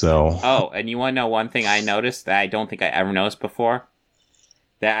 So. Oh, and you want to know one thing I noticed that I don't think I ever noticed before?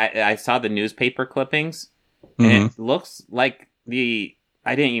 That I saw the newspaper clippings, and it looks like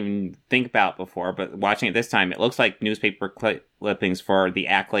I didn't even think about before, but watching it this time, it looks like newspaper clippings for the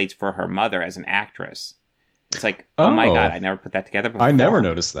accolades for her mother as an actress. It's like, oh my god, I never put that together before. I never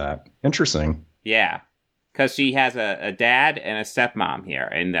noticed that. Interesting. Yeah, because she has a dad and a stepmom here,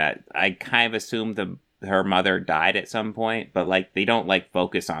 and I kind of assumed her mother died at some point, but like they don't like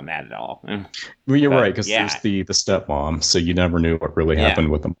focus on that at all. Well, you're right, because there's the stepmom, so you never knew what really happened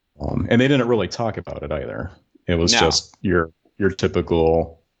with the mom, and they didn't really talk about it either. It was just your your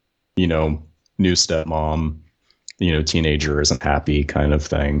typical, new stepmom, teenager isn't happy kind of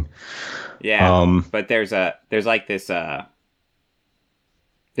thing. Yeah, but there's like this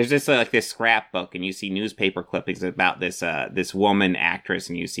scrapbook, and you see newspaper clippings about this woman actress,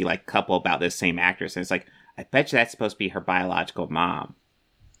 and you see like a couple about this same actress, and it's like, I bet you that's supposed to be her biological mom.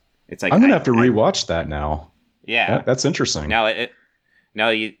 It's like I'm gonna have to rewatch that now. Yeah, that's interesting.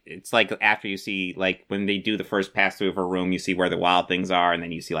 It's like after you see like when they do the first pass through of her room, you see where the wild things are, and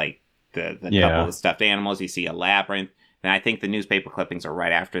then you see like the couple of stuffed animals. You see a labyrinth, and I think the newspaper clippings are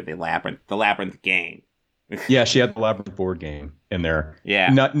right after the labyrinth game. Yeah, she had the Labyrinth board game in there. Yeah,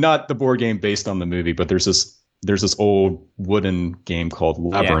 not the board game based on the movie, but there's this old wooden game called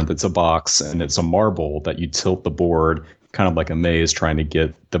Labyrinth. Yeah. It's a box, and it's a marble that you tilt the board, kind of like a maze, trying to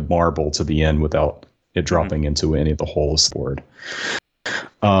get the marble to the end without it dropping into any of the holes of the board.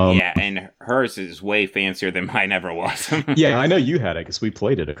 Yeah, and hers is way fancier than mine ever was. Yeah, I know you had it because we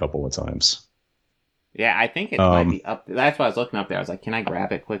played it a couple of times. Yeah, I think it might be up. That's why I was looking up there. I was like, can I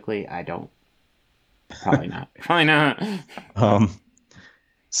grab it quickly? I don't. Probably not. Probably not.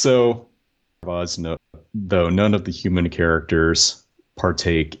 So, though none of the human characters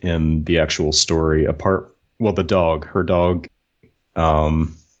partake in the actual story. The dog. Her dog,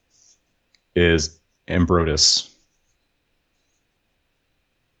 is Ambrosius.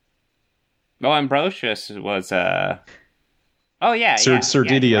 Oh, Ambrosius was Oh yeah, Sir yeah,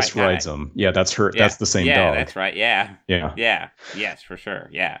 Didius right, rides him. Yeah, that's her. Yeah, that's the same dog. Yeah, that's right. Yeah. Yeah. Yeah. Yes, for sure.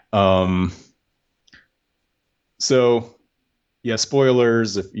 Yeah. So, yeah,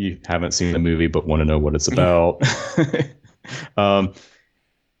 spoilers if you haven't seen the movie but want to know what it's about.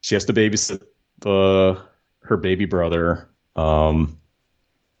 She has to babysit her baby brother.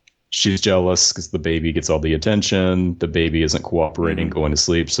 She's jealous because the baby gets all the attention. The baby isn't cooperating, going to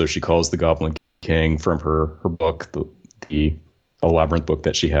sleep. So she calls the Goblin King from her book, the Labyrinth book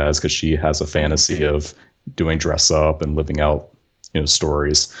that she has, because she has a fantasy of doing dress up and living out,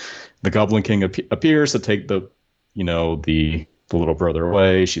 stories. The Goblin King appears to take the little brother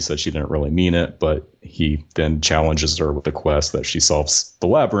away. She said she didn't really mean it, but he then challenges her with the quest that she solves the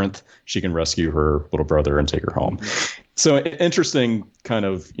labyrinth. She can rescue her little brother and take her home. So interesting kind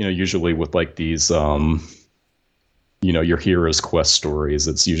of, usually with like these, your hero's quest stories,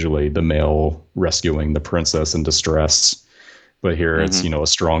 it's usually the male rescuing the princess in distress. But here it's, a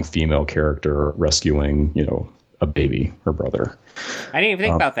strong female character rescuing, a baby, her brother. I didn't even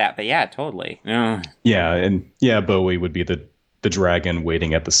think about that, but yeah, totally. Yeah, and Bowie would be the dragon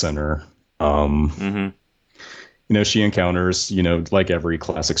waiting at the center. She encounters, like every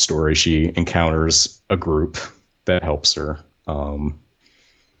classic story, she encounters a group that helps her.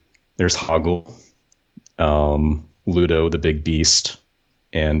 There's Hoggle, Ludo, the big beast,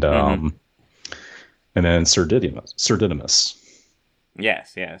 and then Sir Didymus.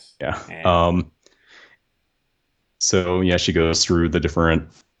 Yes. Yeah. So yeah, she goes through the different,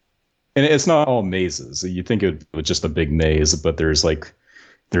 and it's not all mazes. You think it was just a big maze, but there's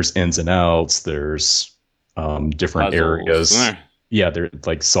ins and outs. There's different puzzles. areas. Yeah, they're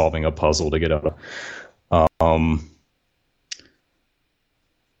like solving a puzzle to get out of.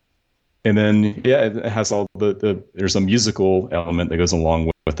 And then it has all there's a musical element that goes along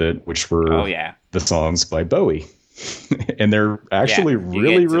with it, which were the songs by Bowie, and they're actually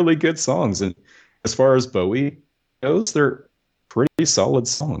really good songs. And as far as Bowie goes, they're pretty solid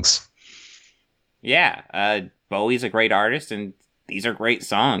songs. Yeah, Bowie's a great artist, and these are great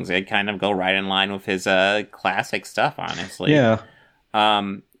songs. They kind of go right in line with his classic stuff, honestly. Yeah.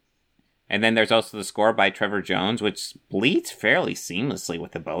 And then there's also the score by Trevor Jones, which bleeds fairly seamlessly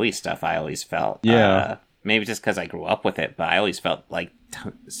with the Bowie stuff, I always felt. Yeah. Maybe just because I grew up with it, but I always felt like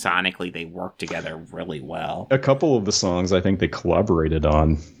sonically they worked together really well. A couple of the songs I think they collaborated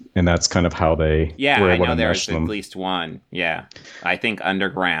on, and that's kind of how they were able to mesh them. At least one. Yeah. I think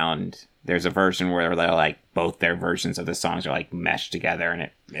Underground, there's a version where they're like, both their versions of the songs are like meshed together, and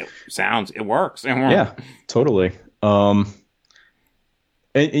it works. Yeah, totally.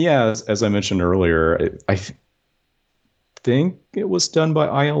 And yeah, as I mentioned earlier, I think it was done by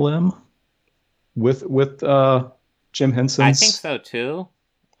ILM with Jim Henson. I think so too.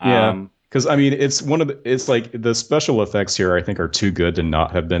 Yeah, because I mean, it's like the special effects here, I think, are too good to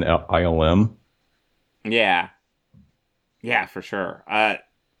not have been ILM. Yeah, for sure.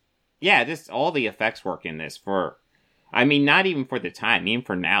 Just all the effects work in this not even for the time, even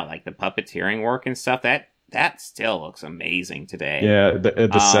for now, like the puppeteering work and stuff, that still looks amazing today. Yeah,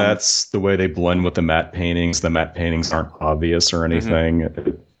 the sets, the way they blend with the matte paintings. The matte paintings aren't obvious or anything.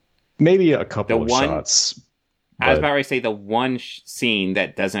 Maybe a couple of shots. I was about to say the one scene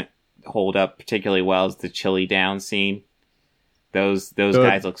that doesn't hold up particularly well is the Chili Down scene. Those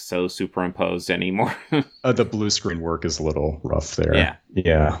guys look so superimposed anymore. The blue screen work is a little rough there. Yeah.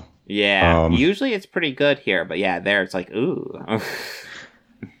 Yeah. Yeah. Usually it's pretty good here, but yeah, there it's like, ooh.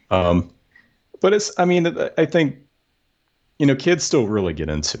 But I think, kids still really get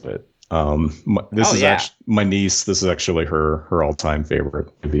into it. My niece, this is actually her all-time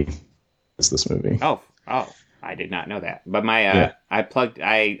favorite movie, is this movie. Oh, I did not know that. But I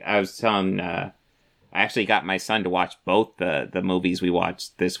was telling, I actually got my son to watch both the movies we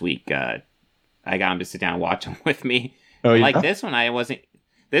watched this week. I got him to sit down and watch them with me. Oh, yeah? Like this one, I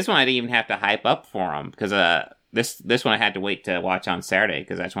didn't even have to hype up for him, because this one I had to wait to watch on Saturday,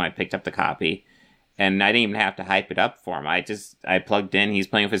 because that's when I picked up the copy. And I didn't even have to hype it up for him. I plugged in, he's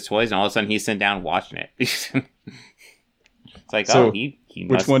playing with his toys, and all of a sudden he's sitting down and watching it. It's like, so he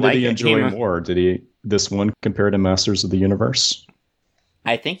which one did he enjoy more? Did he this one compared to Masters of the Universe?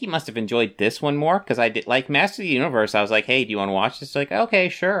 I think he must have enjoyed this one more, because I did like Masters of the Universe. I was like, hey, do you want to watch this? Like, okay,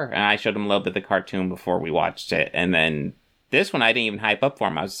 sure. And I showed him a little bit of the cartoon before we watched it. And then this one, I didn't even hype up for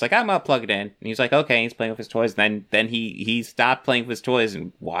him. I was just like, I'm going to plug it in. And he's like, okay. He's playing with his toys. Then he stopped playing with his toys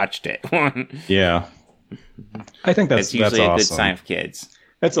and watched it. Yeah. I think that's usually awesome. A good sign of kids.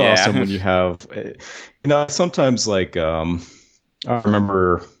 That's awesome when you have, sometimes like, I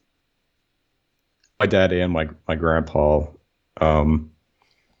remember my dad and my grandpa,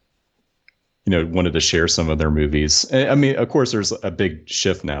 wanted to share some of their movies. I mean, of course, there's a big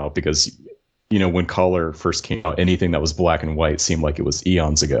shift now because, when color first came out, anything that was black and white seemed like it was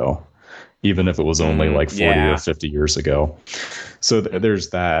eons ago, even if it was only like 40 or 50 years ago. So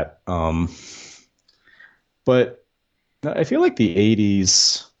there's that. But I feel like the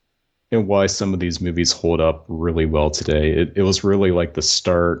 80s and why some of these movies hold up really well today, it was really like the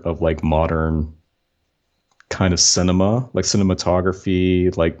start of like modern kind of cinema, like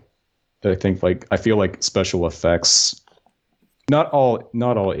cinematography, like I feel like special effects. Not all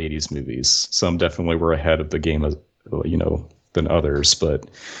 80s movies. Some definitely were ahead of the game, than others, but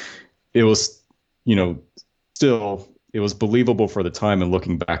it was, still, it was believable for the time, and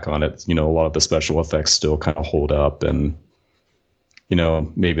looking back on it, a lot of the special effects still kind of hold up, and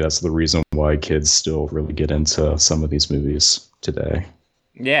maybe that's the reason why kids still really get into some of these movies today.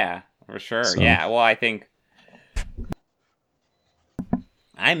 Yeah, for sure. So. Yeah, well, I think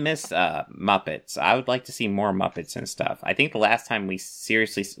I miss Muppets. I would like to see more Muppets and stuff. I think the last time we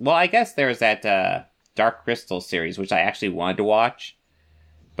seriously... Well, I guess there was that Dark Crystal series, which I actually wanted to watch,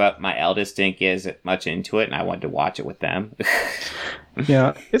 but my eldest didn't get as much into it, and I wanted to watch it with them.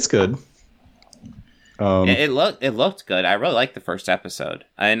 Yeah, it's good. It looked good. I really liked the first episode.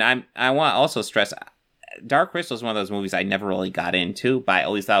 And I want to also stress, Dark Crystal is one of those movies I never really got into, but I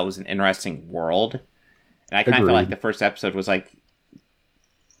always thought it was an interesting world. And I kind of felt like the first episode was like,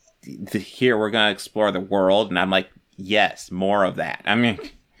 here we're going to explore the world, and I'm like, yes, more of that. I mean,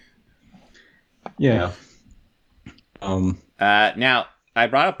 yeah. Now I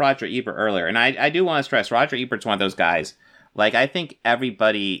brought up Roger Ebert earlier, and I do want to stress Roger Ebert's one of those guys. Like, I think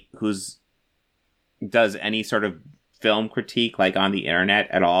everybody does any sort of film critique, like on the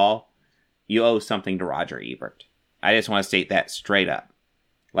internet at all, you owe something to Roger Ebert. I just want to state that straight up.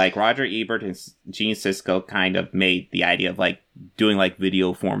 Like, Roger Ebert and Gene Siskel kind of made the idea of, like, doing, like,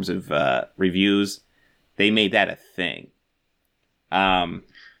 video forms of reviews. They made that a thing. And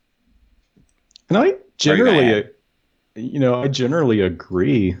I generally, I generally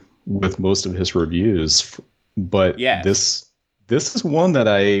agree with most of his reviews. But this is one that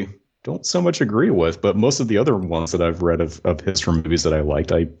I don't so much agree with. But most of the other ones that I've read of his from movies that I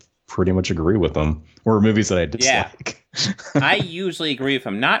liked, I pretty much agree with them. Or movies that I dislike. I usually agree with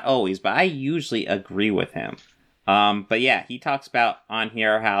him. Not always, but I usually agree with him. But yeah, he talks about on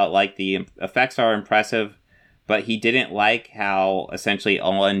here how, like, the effects are impressive, but he didn't like how essentially it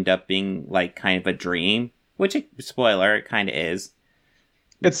all ended up being, like, kind of a dream. Which, spoiler, it kind of is.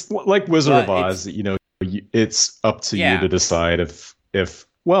 It's like Wizard of Oz, it's up to you to decide if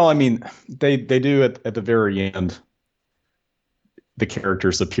well, I mean, they do at the very end, the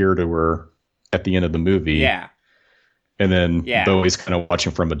characters appear to her at the end of the movie. Yeah. And then Bowie's kind of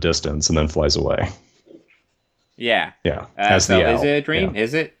watching from a distance and then flies away. Yeah. Yeah. So is it a dream? Yeah.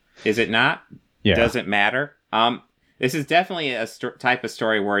 Is it not? Yeah. Does it matter? This is definitely a type of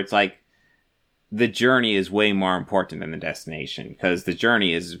story where it's like the journey is way more important than the destination, because the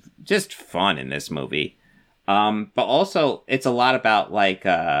journey is just fun in this movie. But also it's a lot about, like,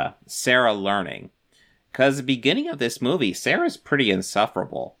 Sarah learning. Because the beginning of this movie, Sarah's pretty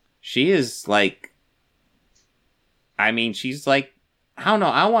insufferable. She is, like... I mean, she's, like... I don't know,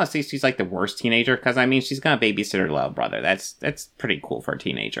 I don't want to say she's, like, the worst teenager, because, I mean, she's gonna babysit her little brother. That's pretty cool for a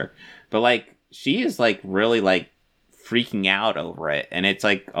teenager. But, like, she is, like, really, like, freaking out over it, and it's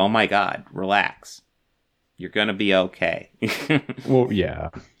like, oh my god, relax, you're gonna be okay. Well, yeah.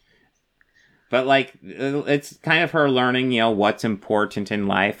 But like, it's kind of her learning, what's important in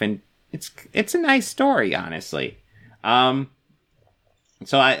life, and it's a nice story, honestly. So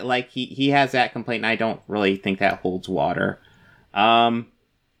I like he has that complaint, and I don't really think that holds water.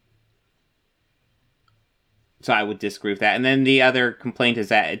 So I would disagree with that. And then the other complaint is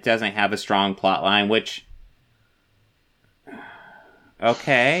that it doesn't have a strong plot line, which,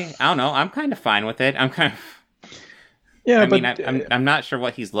 okay, I don't know. I'm kind of fine with it. I'm kind of, yeah, I'm not sure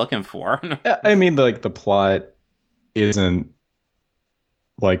what he's looking for. I mean, like, the plot isn't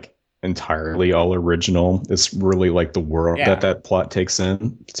like entirely all original. It's really like the world that plot takes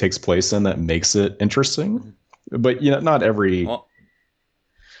place in that makes it interesting. But not every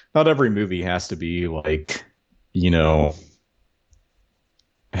movie has to be like,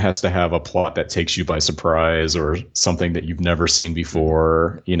 has to have a plot that takes you by surprise or something that you've never seen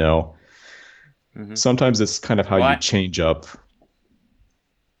before. Sometimes it's kind of how you change up,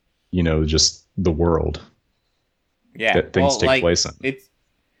 just the world that things take place in.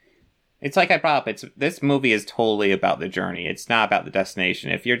 It's like I brought up, this movie is totally about the journey. It's not about the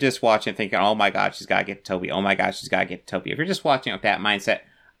destination. If you're just watching thinking, oh my god, she's got to get to Toby. Oh my god, she's got to get to Toby. If you're just watching with that mindset,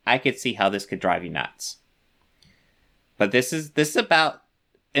 I could see how this could drive you nuts. But this is about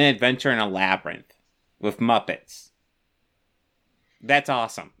an adventure in a labyrinth with Muppets. That's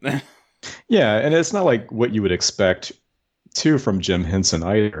awesome. Yeah, and it's not like what you would expect from Jim Henson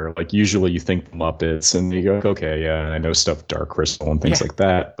either. Like, usually you think Muppets and you go, okay, yeah, I know stuff Dark Crystal and things like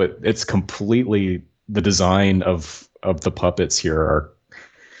that, but it's completely, the design of the puppets here are,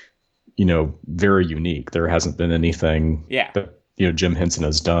 very unique. There hasn't been anything that Jim Henson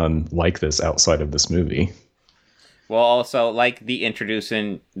has done like this outside of this movie. Well, also, like the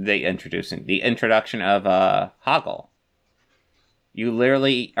introduction of Hoggle. You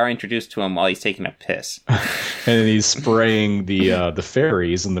literally are introduced to him while he's taking a piss. And he's spraying the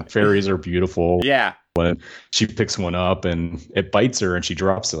fairies, and the fairies are beautiful. Yeah. When she picks one up and it bites her and she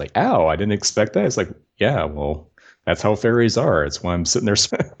drops it, like, ow, I didn't expect that. It's like, yeah, well, that's how fairies are. It's why I'm sitting there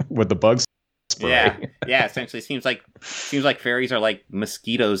with the bugs. Yeah, yeah. Essentially, seems like fairies are like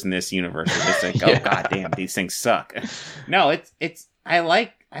mosquitoes in this universe. It's just like, oh god damn, these things suck. No, it's. I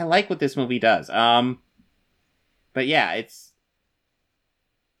like what this movie does. But yeah,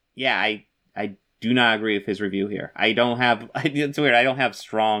 I do not agree with his review here. It's weird. I don't have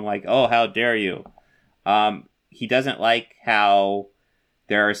strong like, oh, how dare you. He doesn't like how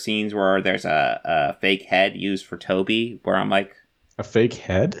there are scenes where there's a fake head used for Toby, where I'm like, a fake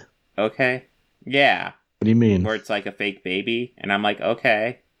head? Okay. Yeah. What do you mean? Where it's like a fake baby, and I'm like,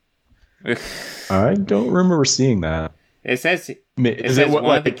 okay. I don't remember seeing that. It says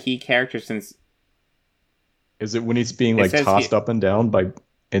one of the key characters since. Is it when he's being like tossed up and down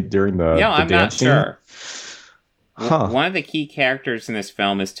during the I'm not sure. Huh. One of the key characters in this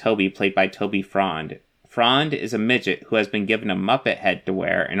film is Toby, played by Toby Frond. Frond is a midget who has been given a Muppet head to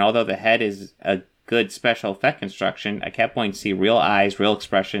wear, and although the head is a good special effect construction, I kept wanting to see real eyes, real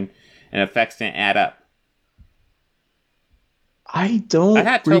expression, and effects didn't add up. I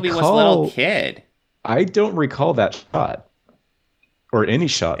thought Toby was a little kid. I don't recall that shot. Or any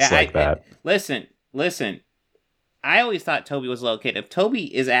shots that. Listen. I always thought Toby was a little kid. If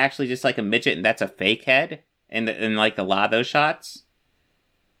Toby is actually just like a midget and that's a fake head in like a lot of those shots,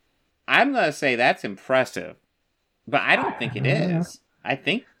 I'm going to say that's impressive. But I don't think it is. I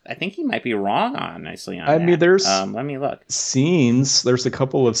think he might be wrong, honestly, on that. I mean, there's... let me look. Scenes. There's a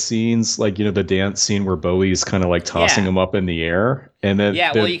couple of scenes, like, the dance scene where Bowie's kind of like tossing him up in the air. And then...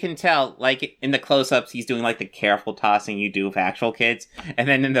 Yeah, well, you can tell, like, in the close-ups, he's doing, like, the careful tossing you do with actual kids. And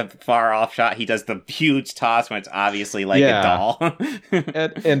then in the far-off shot, he does the huge toss when it's obviously, like, a doll.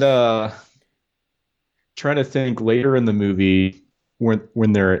 and trying to think later in the movie,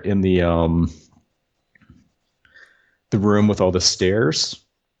 when they're in the room with all the stairs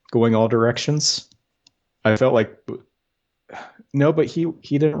going all directions, I felt like no, but he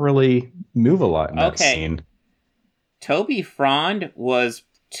didn't really move a lot in that scene. Toby Frond was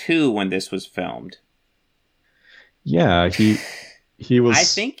 2 when this was filmed. Yeah, he was. I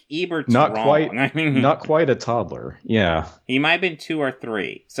think Ebert's not wrong. quite, I mean, not quite a toddler. Yeah, he might have been 2 or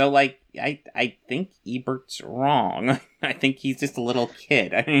 3. So, like, I think Ebert's wrong. I think he's just a little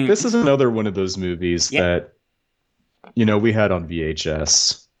kid. I mean, this is another one of those movies that we had on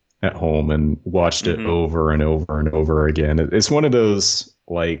VHS at home and watched it over and over and over again. It's one of those,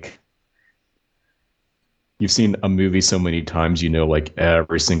 like, you've seen a movie so many times, like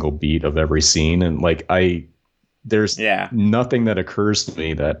every single beat of every scene. And like, there's nothing that occurs to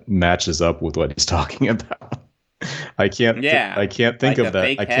me that matches up with what he's talking about. I can't. Yeah. I can't think Like of a that.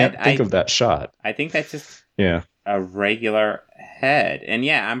 fake I can't head? think of that shot. I think that's just Yeah. a regular head. And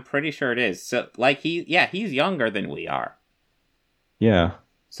yeah, I'm pretty sure it is. So, like, he's younger than we are. Yeah.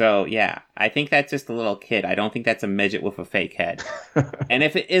 So, yeah, I think that's just a little kid. I don't think that's a midget with a fake head. And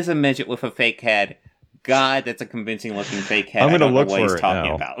if it is a midget with a fake head, God, that's a convincing looking fake head. I'm gonna I don't know look what for he's it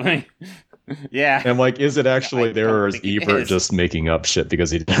talking now. about. Yeah. And like, is it actually I there, don't or is think it Ebert is. just making up shit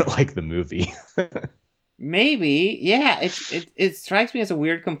because he didn't like the movie? Maybe. Yeah, it strikes me as a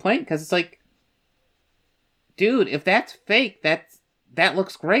weird complaint because it's like, dude, if that's fake, that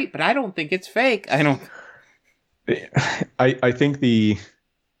looks great, but I don't think it's fake. I don't. I think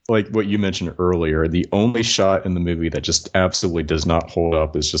like what you mentioned earlier, the only shot in the movie that just absolutely does not hold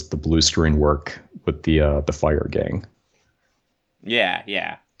up is just the blue screen work with the fire gang.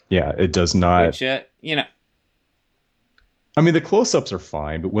 Yeah. Yeah, it does not. Which, I mean, the close-ups are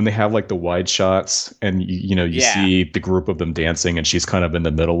fine, but when they have like the wide shots and you Yeah. see the group of them dancing and she's kind of in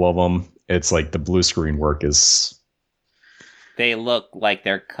the middle of them, it's like the blue screen work is. they look like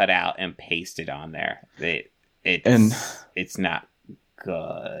they're cut out and pasted on there. It's not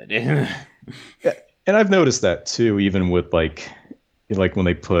good. And I've noticed that too, even with like when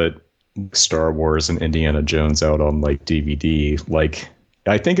they put Star Wars and Indiana Jones out on like DVD, like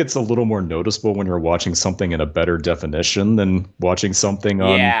I think it's a little more noticeable when you're watching something in a better definition than watching something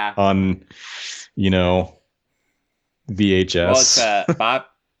on VHS. Well, it's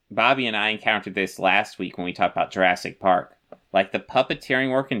Bobby and I encountered this last week when we talked about Jurassic Park. Like, the puppeteering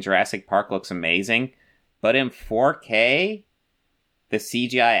work in Jurassic Park looks amazing, but in 4K, the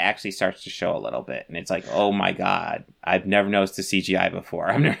CGI actually starts to show a little bit, and it's like, oh my god, I've never noticed the CGI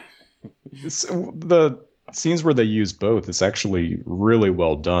before. The scenes where they use both, it's actually really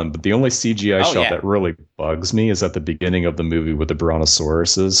well done, but the only CGI shot that really bugs me is at the beginning of the movie with the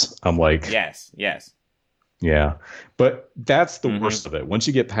Brontosauruses. I'm like, yes. Yeah, but that's the worst of it. Once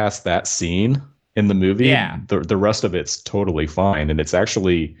you get past that scene in the movie, the rest of it's totally fine. And it's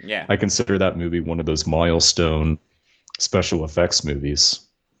actually, I consider that movie one of those milestone special effects movies.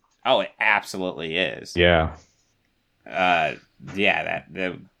 Oh, it absolutely is. Yeah. That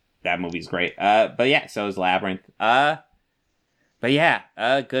movie's great. But yeah, so is Labyrinth. But yeah,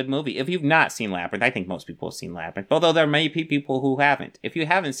 a good movie. If you've not seen Labyrinth, I think most people have seen Labyrinth, although there may be people who haven't. If you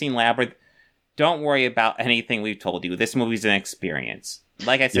haven't seen Labyrinth, don't worry about anything we've told you. This movie's an experience.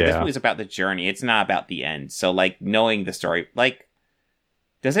 Like I said, this movie's about the journey. It's not about the end. So, like, knowing the story, like,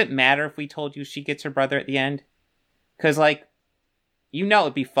 does it matter if we told you she gets her brother at the end? Because, like,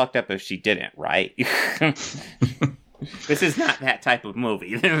 it'd be fucked up if she didn't, right? This is not that type of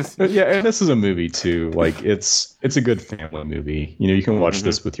movie. Yeah, and this is a movie too. Like, it's a good family movie. You can watch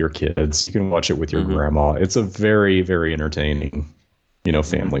this with your kids. You can watch it with your grandma. It's a very, very entertaining,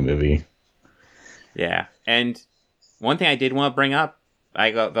 family movie. Yeah, and one thing I did want to bring up,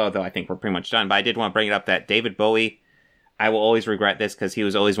 though I think we're pretty much done, but I did want to bring it up that David Bowie, I will always regret this because he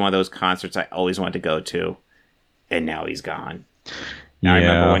was always one of those concerts I always wanted to go to, and now he's gone. Now I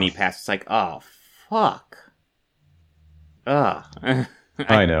remember when he passed, it's like, oh, fuck. Ugh.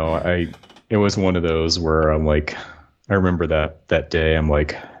 I know. It was one of those where I'm like, I remember that day, I'm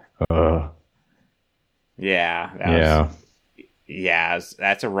like, Yeah. Yeah,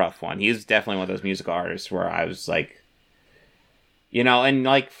 that's a rough one. He's definitely one of those musical artists where I was like, and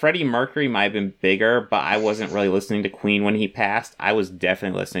like Freddie Mercury might have been bigger, but I wasn't really listening to Queen when he passed. I was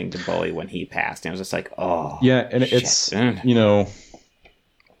definitely listening to Bowie when he passed, and I was just like, oh, yeah. And shit. it's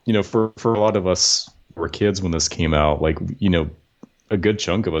for a lot of us who were kids when this came out, like a good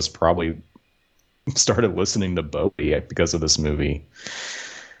chunk of us probably started listening to Bowie because of this movie.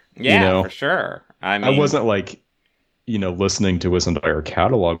 Yeah, for sure. I mean, I wasn't like listening to his entire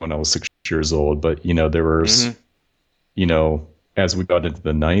catalog when I was 6 years old, but there was as we got into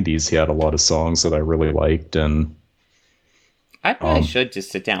the 90s, he had a lot of songs that I really liked, and I probably should just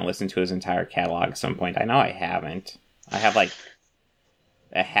sit down and listen to his entire catalog at some point. I know I haven't. I have like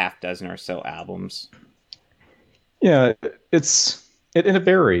a half dozen or so albums. Yeah, it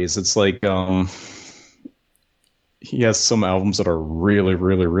varies. It's like he has some albums that are really,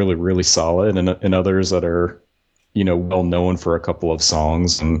 really, really, really solid, and others that are well known for a couple of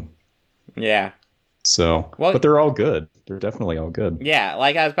songs, and but they're all good. They're definitely all good. Yeah,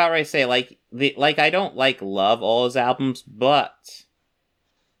 like I was about ready to say, like I don't love all his albums, but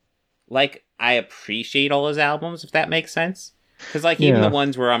like I appreciate all his albums, if that makes sense. Because even the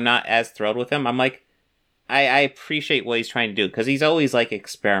ones where I'm not as thrilled with him, I'm like, I appreciate what he's trying to do because he's always like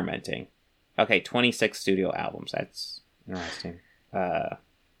experimenting. Okay, 26 studio albums. That's interesting.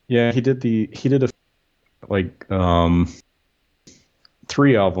 Yeah, he did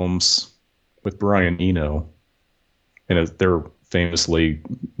 3 albums with Brian Eno. and they're famously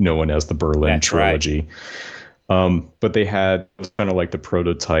known as the Berlin That's right. trilogy. But they had kind of like the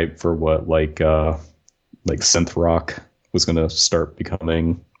prototype for what like synth rock was going to start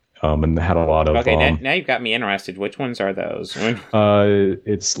becoming, and they had a lot of. Okay, now you've got me interested. Which ones are those?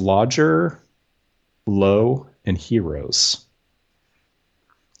 It's Lodger, Low, and Heroes.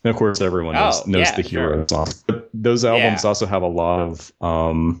 And of course, everyone knows the Hero song. But those albums also have a lot of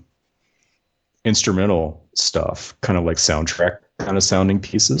instrumental stuff, kind of like soundtrack kind of sounding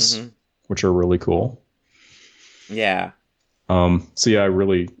pieces, which are really cool. Yeah. So yeah,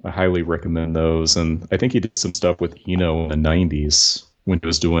 I highly recommend those. And I think he did some stuff with Eno in the 90s when he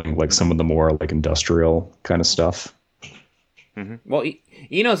was doing like some of the more like industrial kind of stuff. Mm-hmm. Well,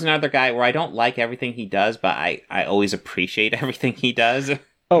 Eno's another guy where I don't like everything he does, but I always appreciate everything he does.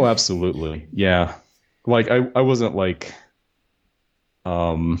 Oh, absolutely. Yeah. Like I wasn't like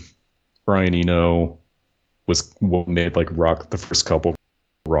Brian Eno was what made like the first couple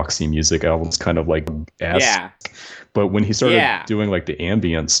Roxy Music albums kind of like ass. Yeah. But when he started doing like the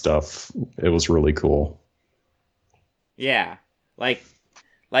ambient stuff, it was really cool. Yeah. Like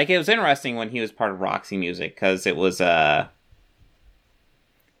it was interesting when he was part of Roxy Music because it was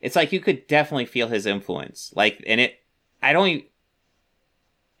it's like you could definitely feel his influence. Like, and it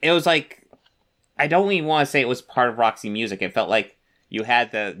was like, I don't even want to say it was part of Roxy Music. It felt like you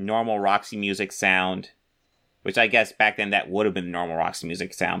had the normal Roxy Music sound, which I guess back then that would have been the normal Roxy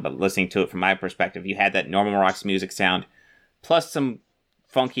Music sound, but listening to it from my perspective, you had that normal Roxy Music sound, plus some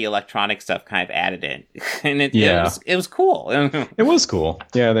funky electronic stuff kind of added in. And it was cool. It was cool.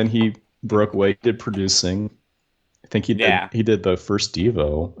 Yeah, then he broke away, did producing. I think he did the first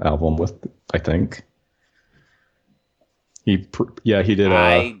Devo album with, I think. He did.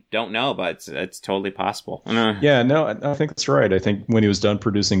 I don't know, but it's totally possible. Yeah, no, I think that's right. I think when he was done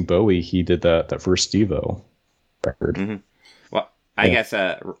producing Bowie, he did that first Devo record. Mm-hmm. Well, I guess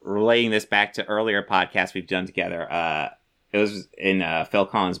relating this back to earlier podcasts we've done together, it was in Phil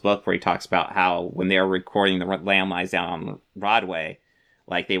Collins' book where he talks about how when they were recording the Lamb Lies Down on Broadway,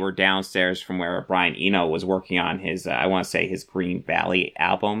 like they were downstairs from where Brian Eno was working on his, I want to say his Green Valley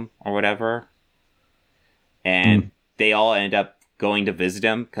album or whatever, and they all ended up going to visit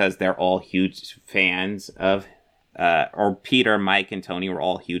him because they're all huge fans of, or Peter, Mike, and Tony were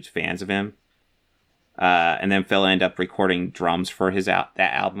all huge fans of him. And then Phil ended up recording drums for that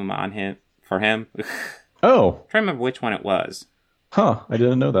album for him. Oh, I'm trying to remember which one it was. Huh? I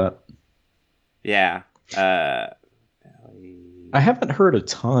didn't know that. Yeah. I haven't heard a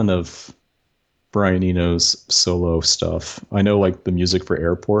ton of Brian Eno's solo stuff. I know like the music for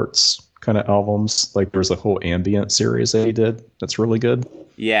airports kind of albums. Like there's a whole ambient series that he did. That's really good.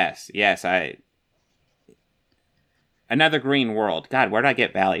 Yes. Another Green World. God, where did I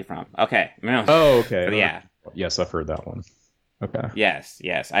get Valley from? Okay. Oh, okay. But yeah. Yes, I've heard that one. Okay. Yes.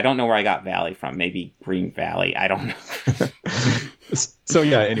 I don't know where I got Valley from. Maybe Green Valley. I don't know. So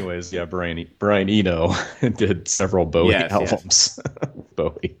yeah. Anyways, yeah. Brian Eno did several Bowie albums.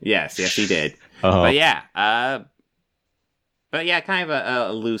 Bowie. Yes, he did. But yeah, kind of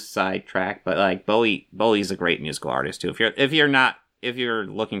a loose sidetrack. But like Bowie's a great musical artist too. If you're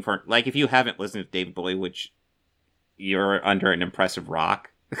looking for, like, if you haven't listened to David Bowie, which you're under an impressive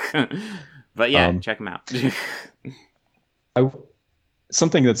rock. But yeah, check him out.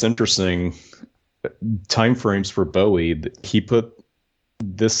 Something that's interesting, time frames for Bowie, he put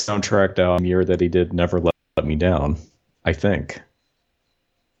this soundtrack out in the year that he did Never Let Me Down, I think.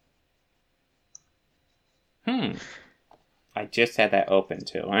 I just had that open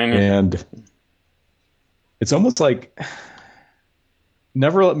too. And it's almost like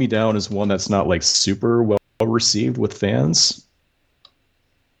Never Let Me Down is one that's not like super well received with fans.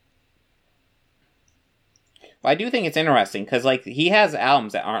 Well, I do think it's interesting because like he has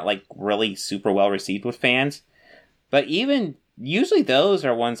albums that aren't like really super well received with fans, but even usually those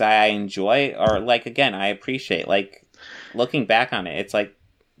are ones I enjoy or like, again, I appreciate. Like looking back on it, it's like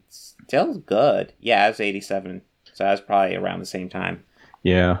still good. Yeah, I was 87, so I was probably around the same time.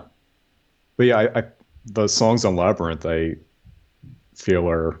 Yeah, but yeah, the songs on Labyrinth I feel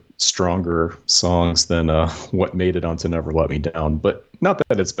are stronger songs than what made it onto Never Let Me Down. But not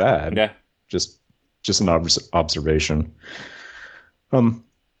that it's bad. Yeah, just an observation.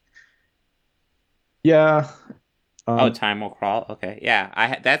 Yeah. Time Will Crawl. Okay,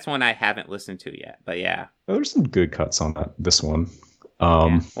 yeah, that's one I haven't listened to yet. But yeah, there's some good cuts on this one.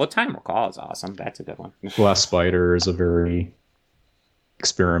 Well, Time Will Crawl is awesome. That's a good one. Glass Spider is a very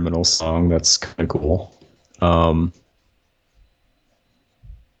experimental song. That's kind of cool.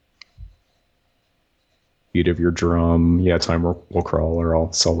 Beat of Your Drum, Time Will Crawl are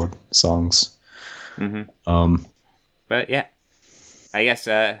all solid songs. Mm-hmm. But yeah, I guess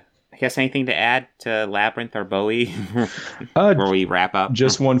anything to add to Labyrinth or Bowie before we wrap up?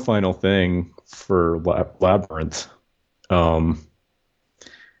 Just one final thing for Labyrinth.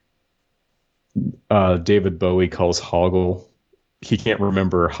 David Bowie calls Hoggle. He can't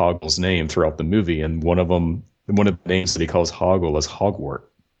remember Hoggle's name throughout the movie, and one of the names that he calls Hoggle is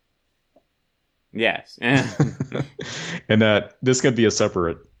Hogwart. Yes. And that this could be a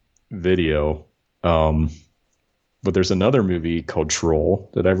separate video. But there's another movie called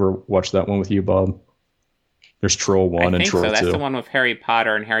Troll. Did I ever watch that one with you, Bob? There's Troll 1 and Troll 2. That's the one with Harry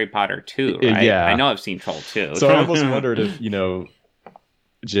Potter and Harry Potter 2, right? Yeah. I know I've seen Troll 2. So I almost wondered if,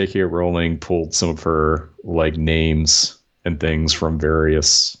 J.K. Rowling pulled some of her like names and things from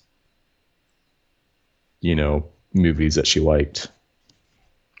various, movies that she liked.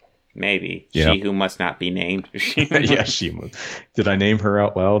 Maybe. Yeah. She who must not be named. Yeah, she was. Did I name her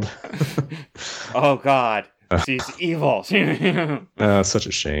out loud? Oh, God. She's evil. Such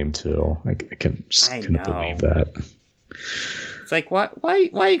a shame, too. I couldn't believe that. It's like, what?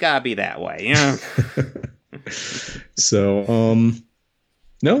 Why you gotta be that way? So,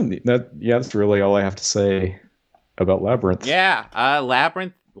 no, that's really all I have to say about Labyrinth. Yeah,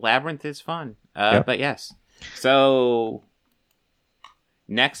 Labyrinth is fun. But yes. So,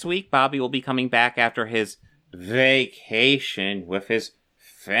 next week, Bobby will be coming back after his vacation with his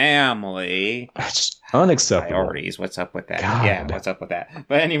family. That's unacceptable. Priorities. What's up with that? God. Yeah, what's up with that?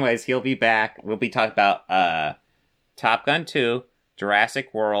 But anyways, he'll be back. We'll be talking about Top Gun 2,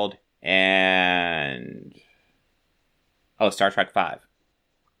 Jurassic World, and Star Trek 5.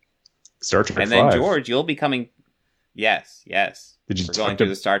 Star Trek 5. And then George, you'll be coming. Yes. Did you We're going through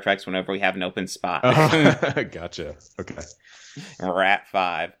the Star Treks whenever we have an open spot. Gotcha. Okay. And we're at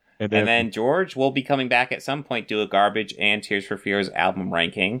 5. And then George will be coming back at some point, do a Garbage and Tears for Fears album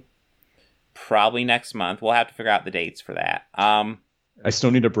ranking. Probably next month. We'll have to figure out the dates for that. I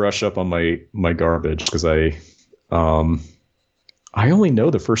still need to brush up on my Garbage because I only know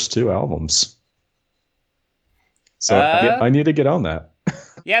the first 2 albums. So I need to get on that.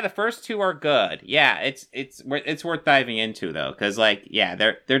 Yeah, the first 2 are good. Yeah, it's worth diving into though, because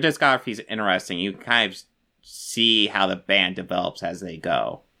their discography is interesting. You kind of see how the band develops as they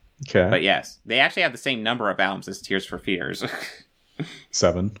go. Okay. But yes, they actually have the same number of albums as Tears for Fears.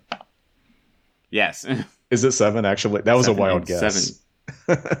 7. Yes. Is it 7 actually? That was a wild guess.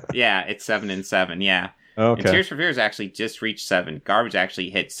 7. Yeah, it's 7 and 7. Yeah. Okay. And Tears for Fears actually just reached 7. Garbage actually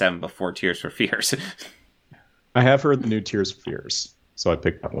hit 7 before Tears for Fears. I have heard the new Tears for Fears, so I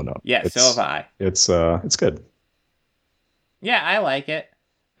picked that one up. Yeah, so have I. It's good. Yeah, I like it.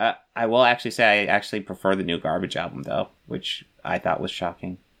 I will actually say I actually prefer the new Garbage album though, which I thought was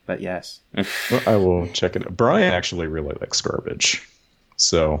shocking. But yes. Well, I will check it out. Brian actually really likes Garbage.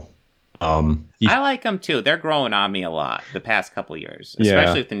 So I like them too. They're growing on me a lot the past couple years,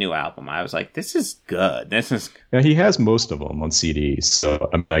 especially with the new album. I was like, this is good. Yeah, he has most of them on CDs, so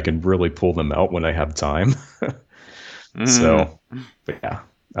I can really pull them out when I have time. So, but yeah,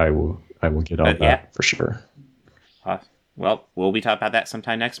 I will get on that for sure. Well, we'll be talking about that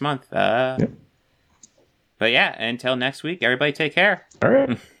sometime next month. Yep. But yeah, until next week, everybody take care. All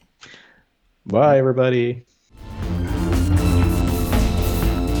right. Bye, everybody.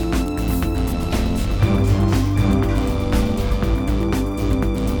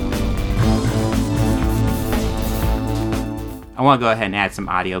 I want to go ahead and add some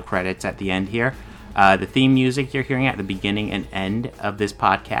audio credits at the end here. The theme music you're hearing at the beginning and end of this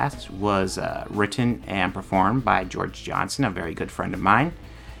podcast was written and performed by George Johnson, a very good friend of mine.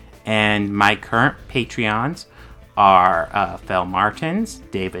 And my current Patreons are Fel Martins,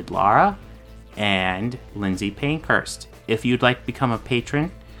 David Lara, and Lindsay Pankhurst. If you'd like to become a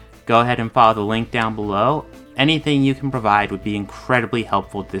patron, go ahead and follow the link down below. Anything you can provide would be incredibly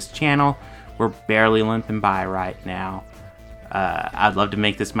helpful to this channel. We're barely limping by right now. I'd love to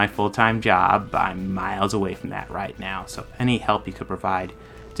make this my full-time job, but I'm miles away from that right now. So any help you could provide,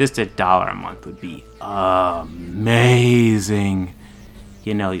 just $1 a month would be amazing.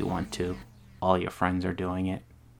 You know you want to. All your friends are doing it.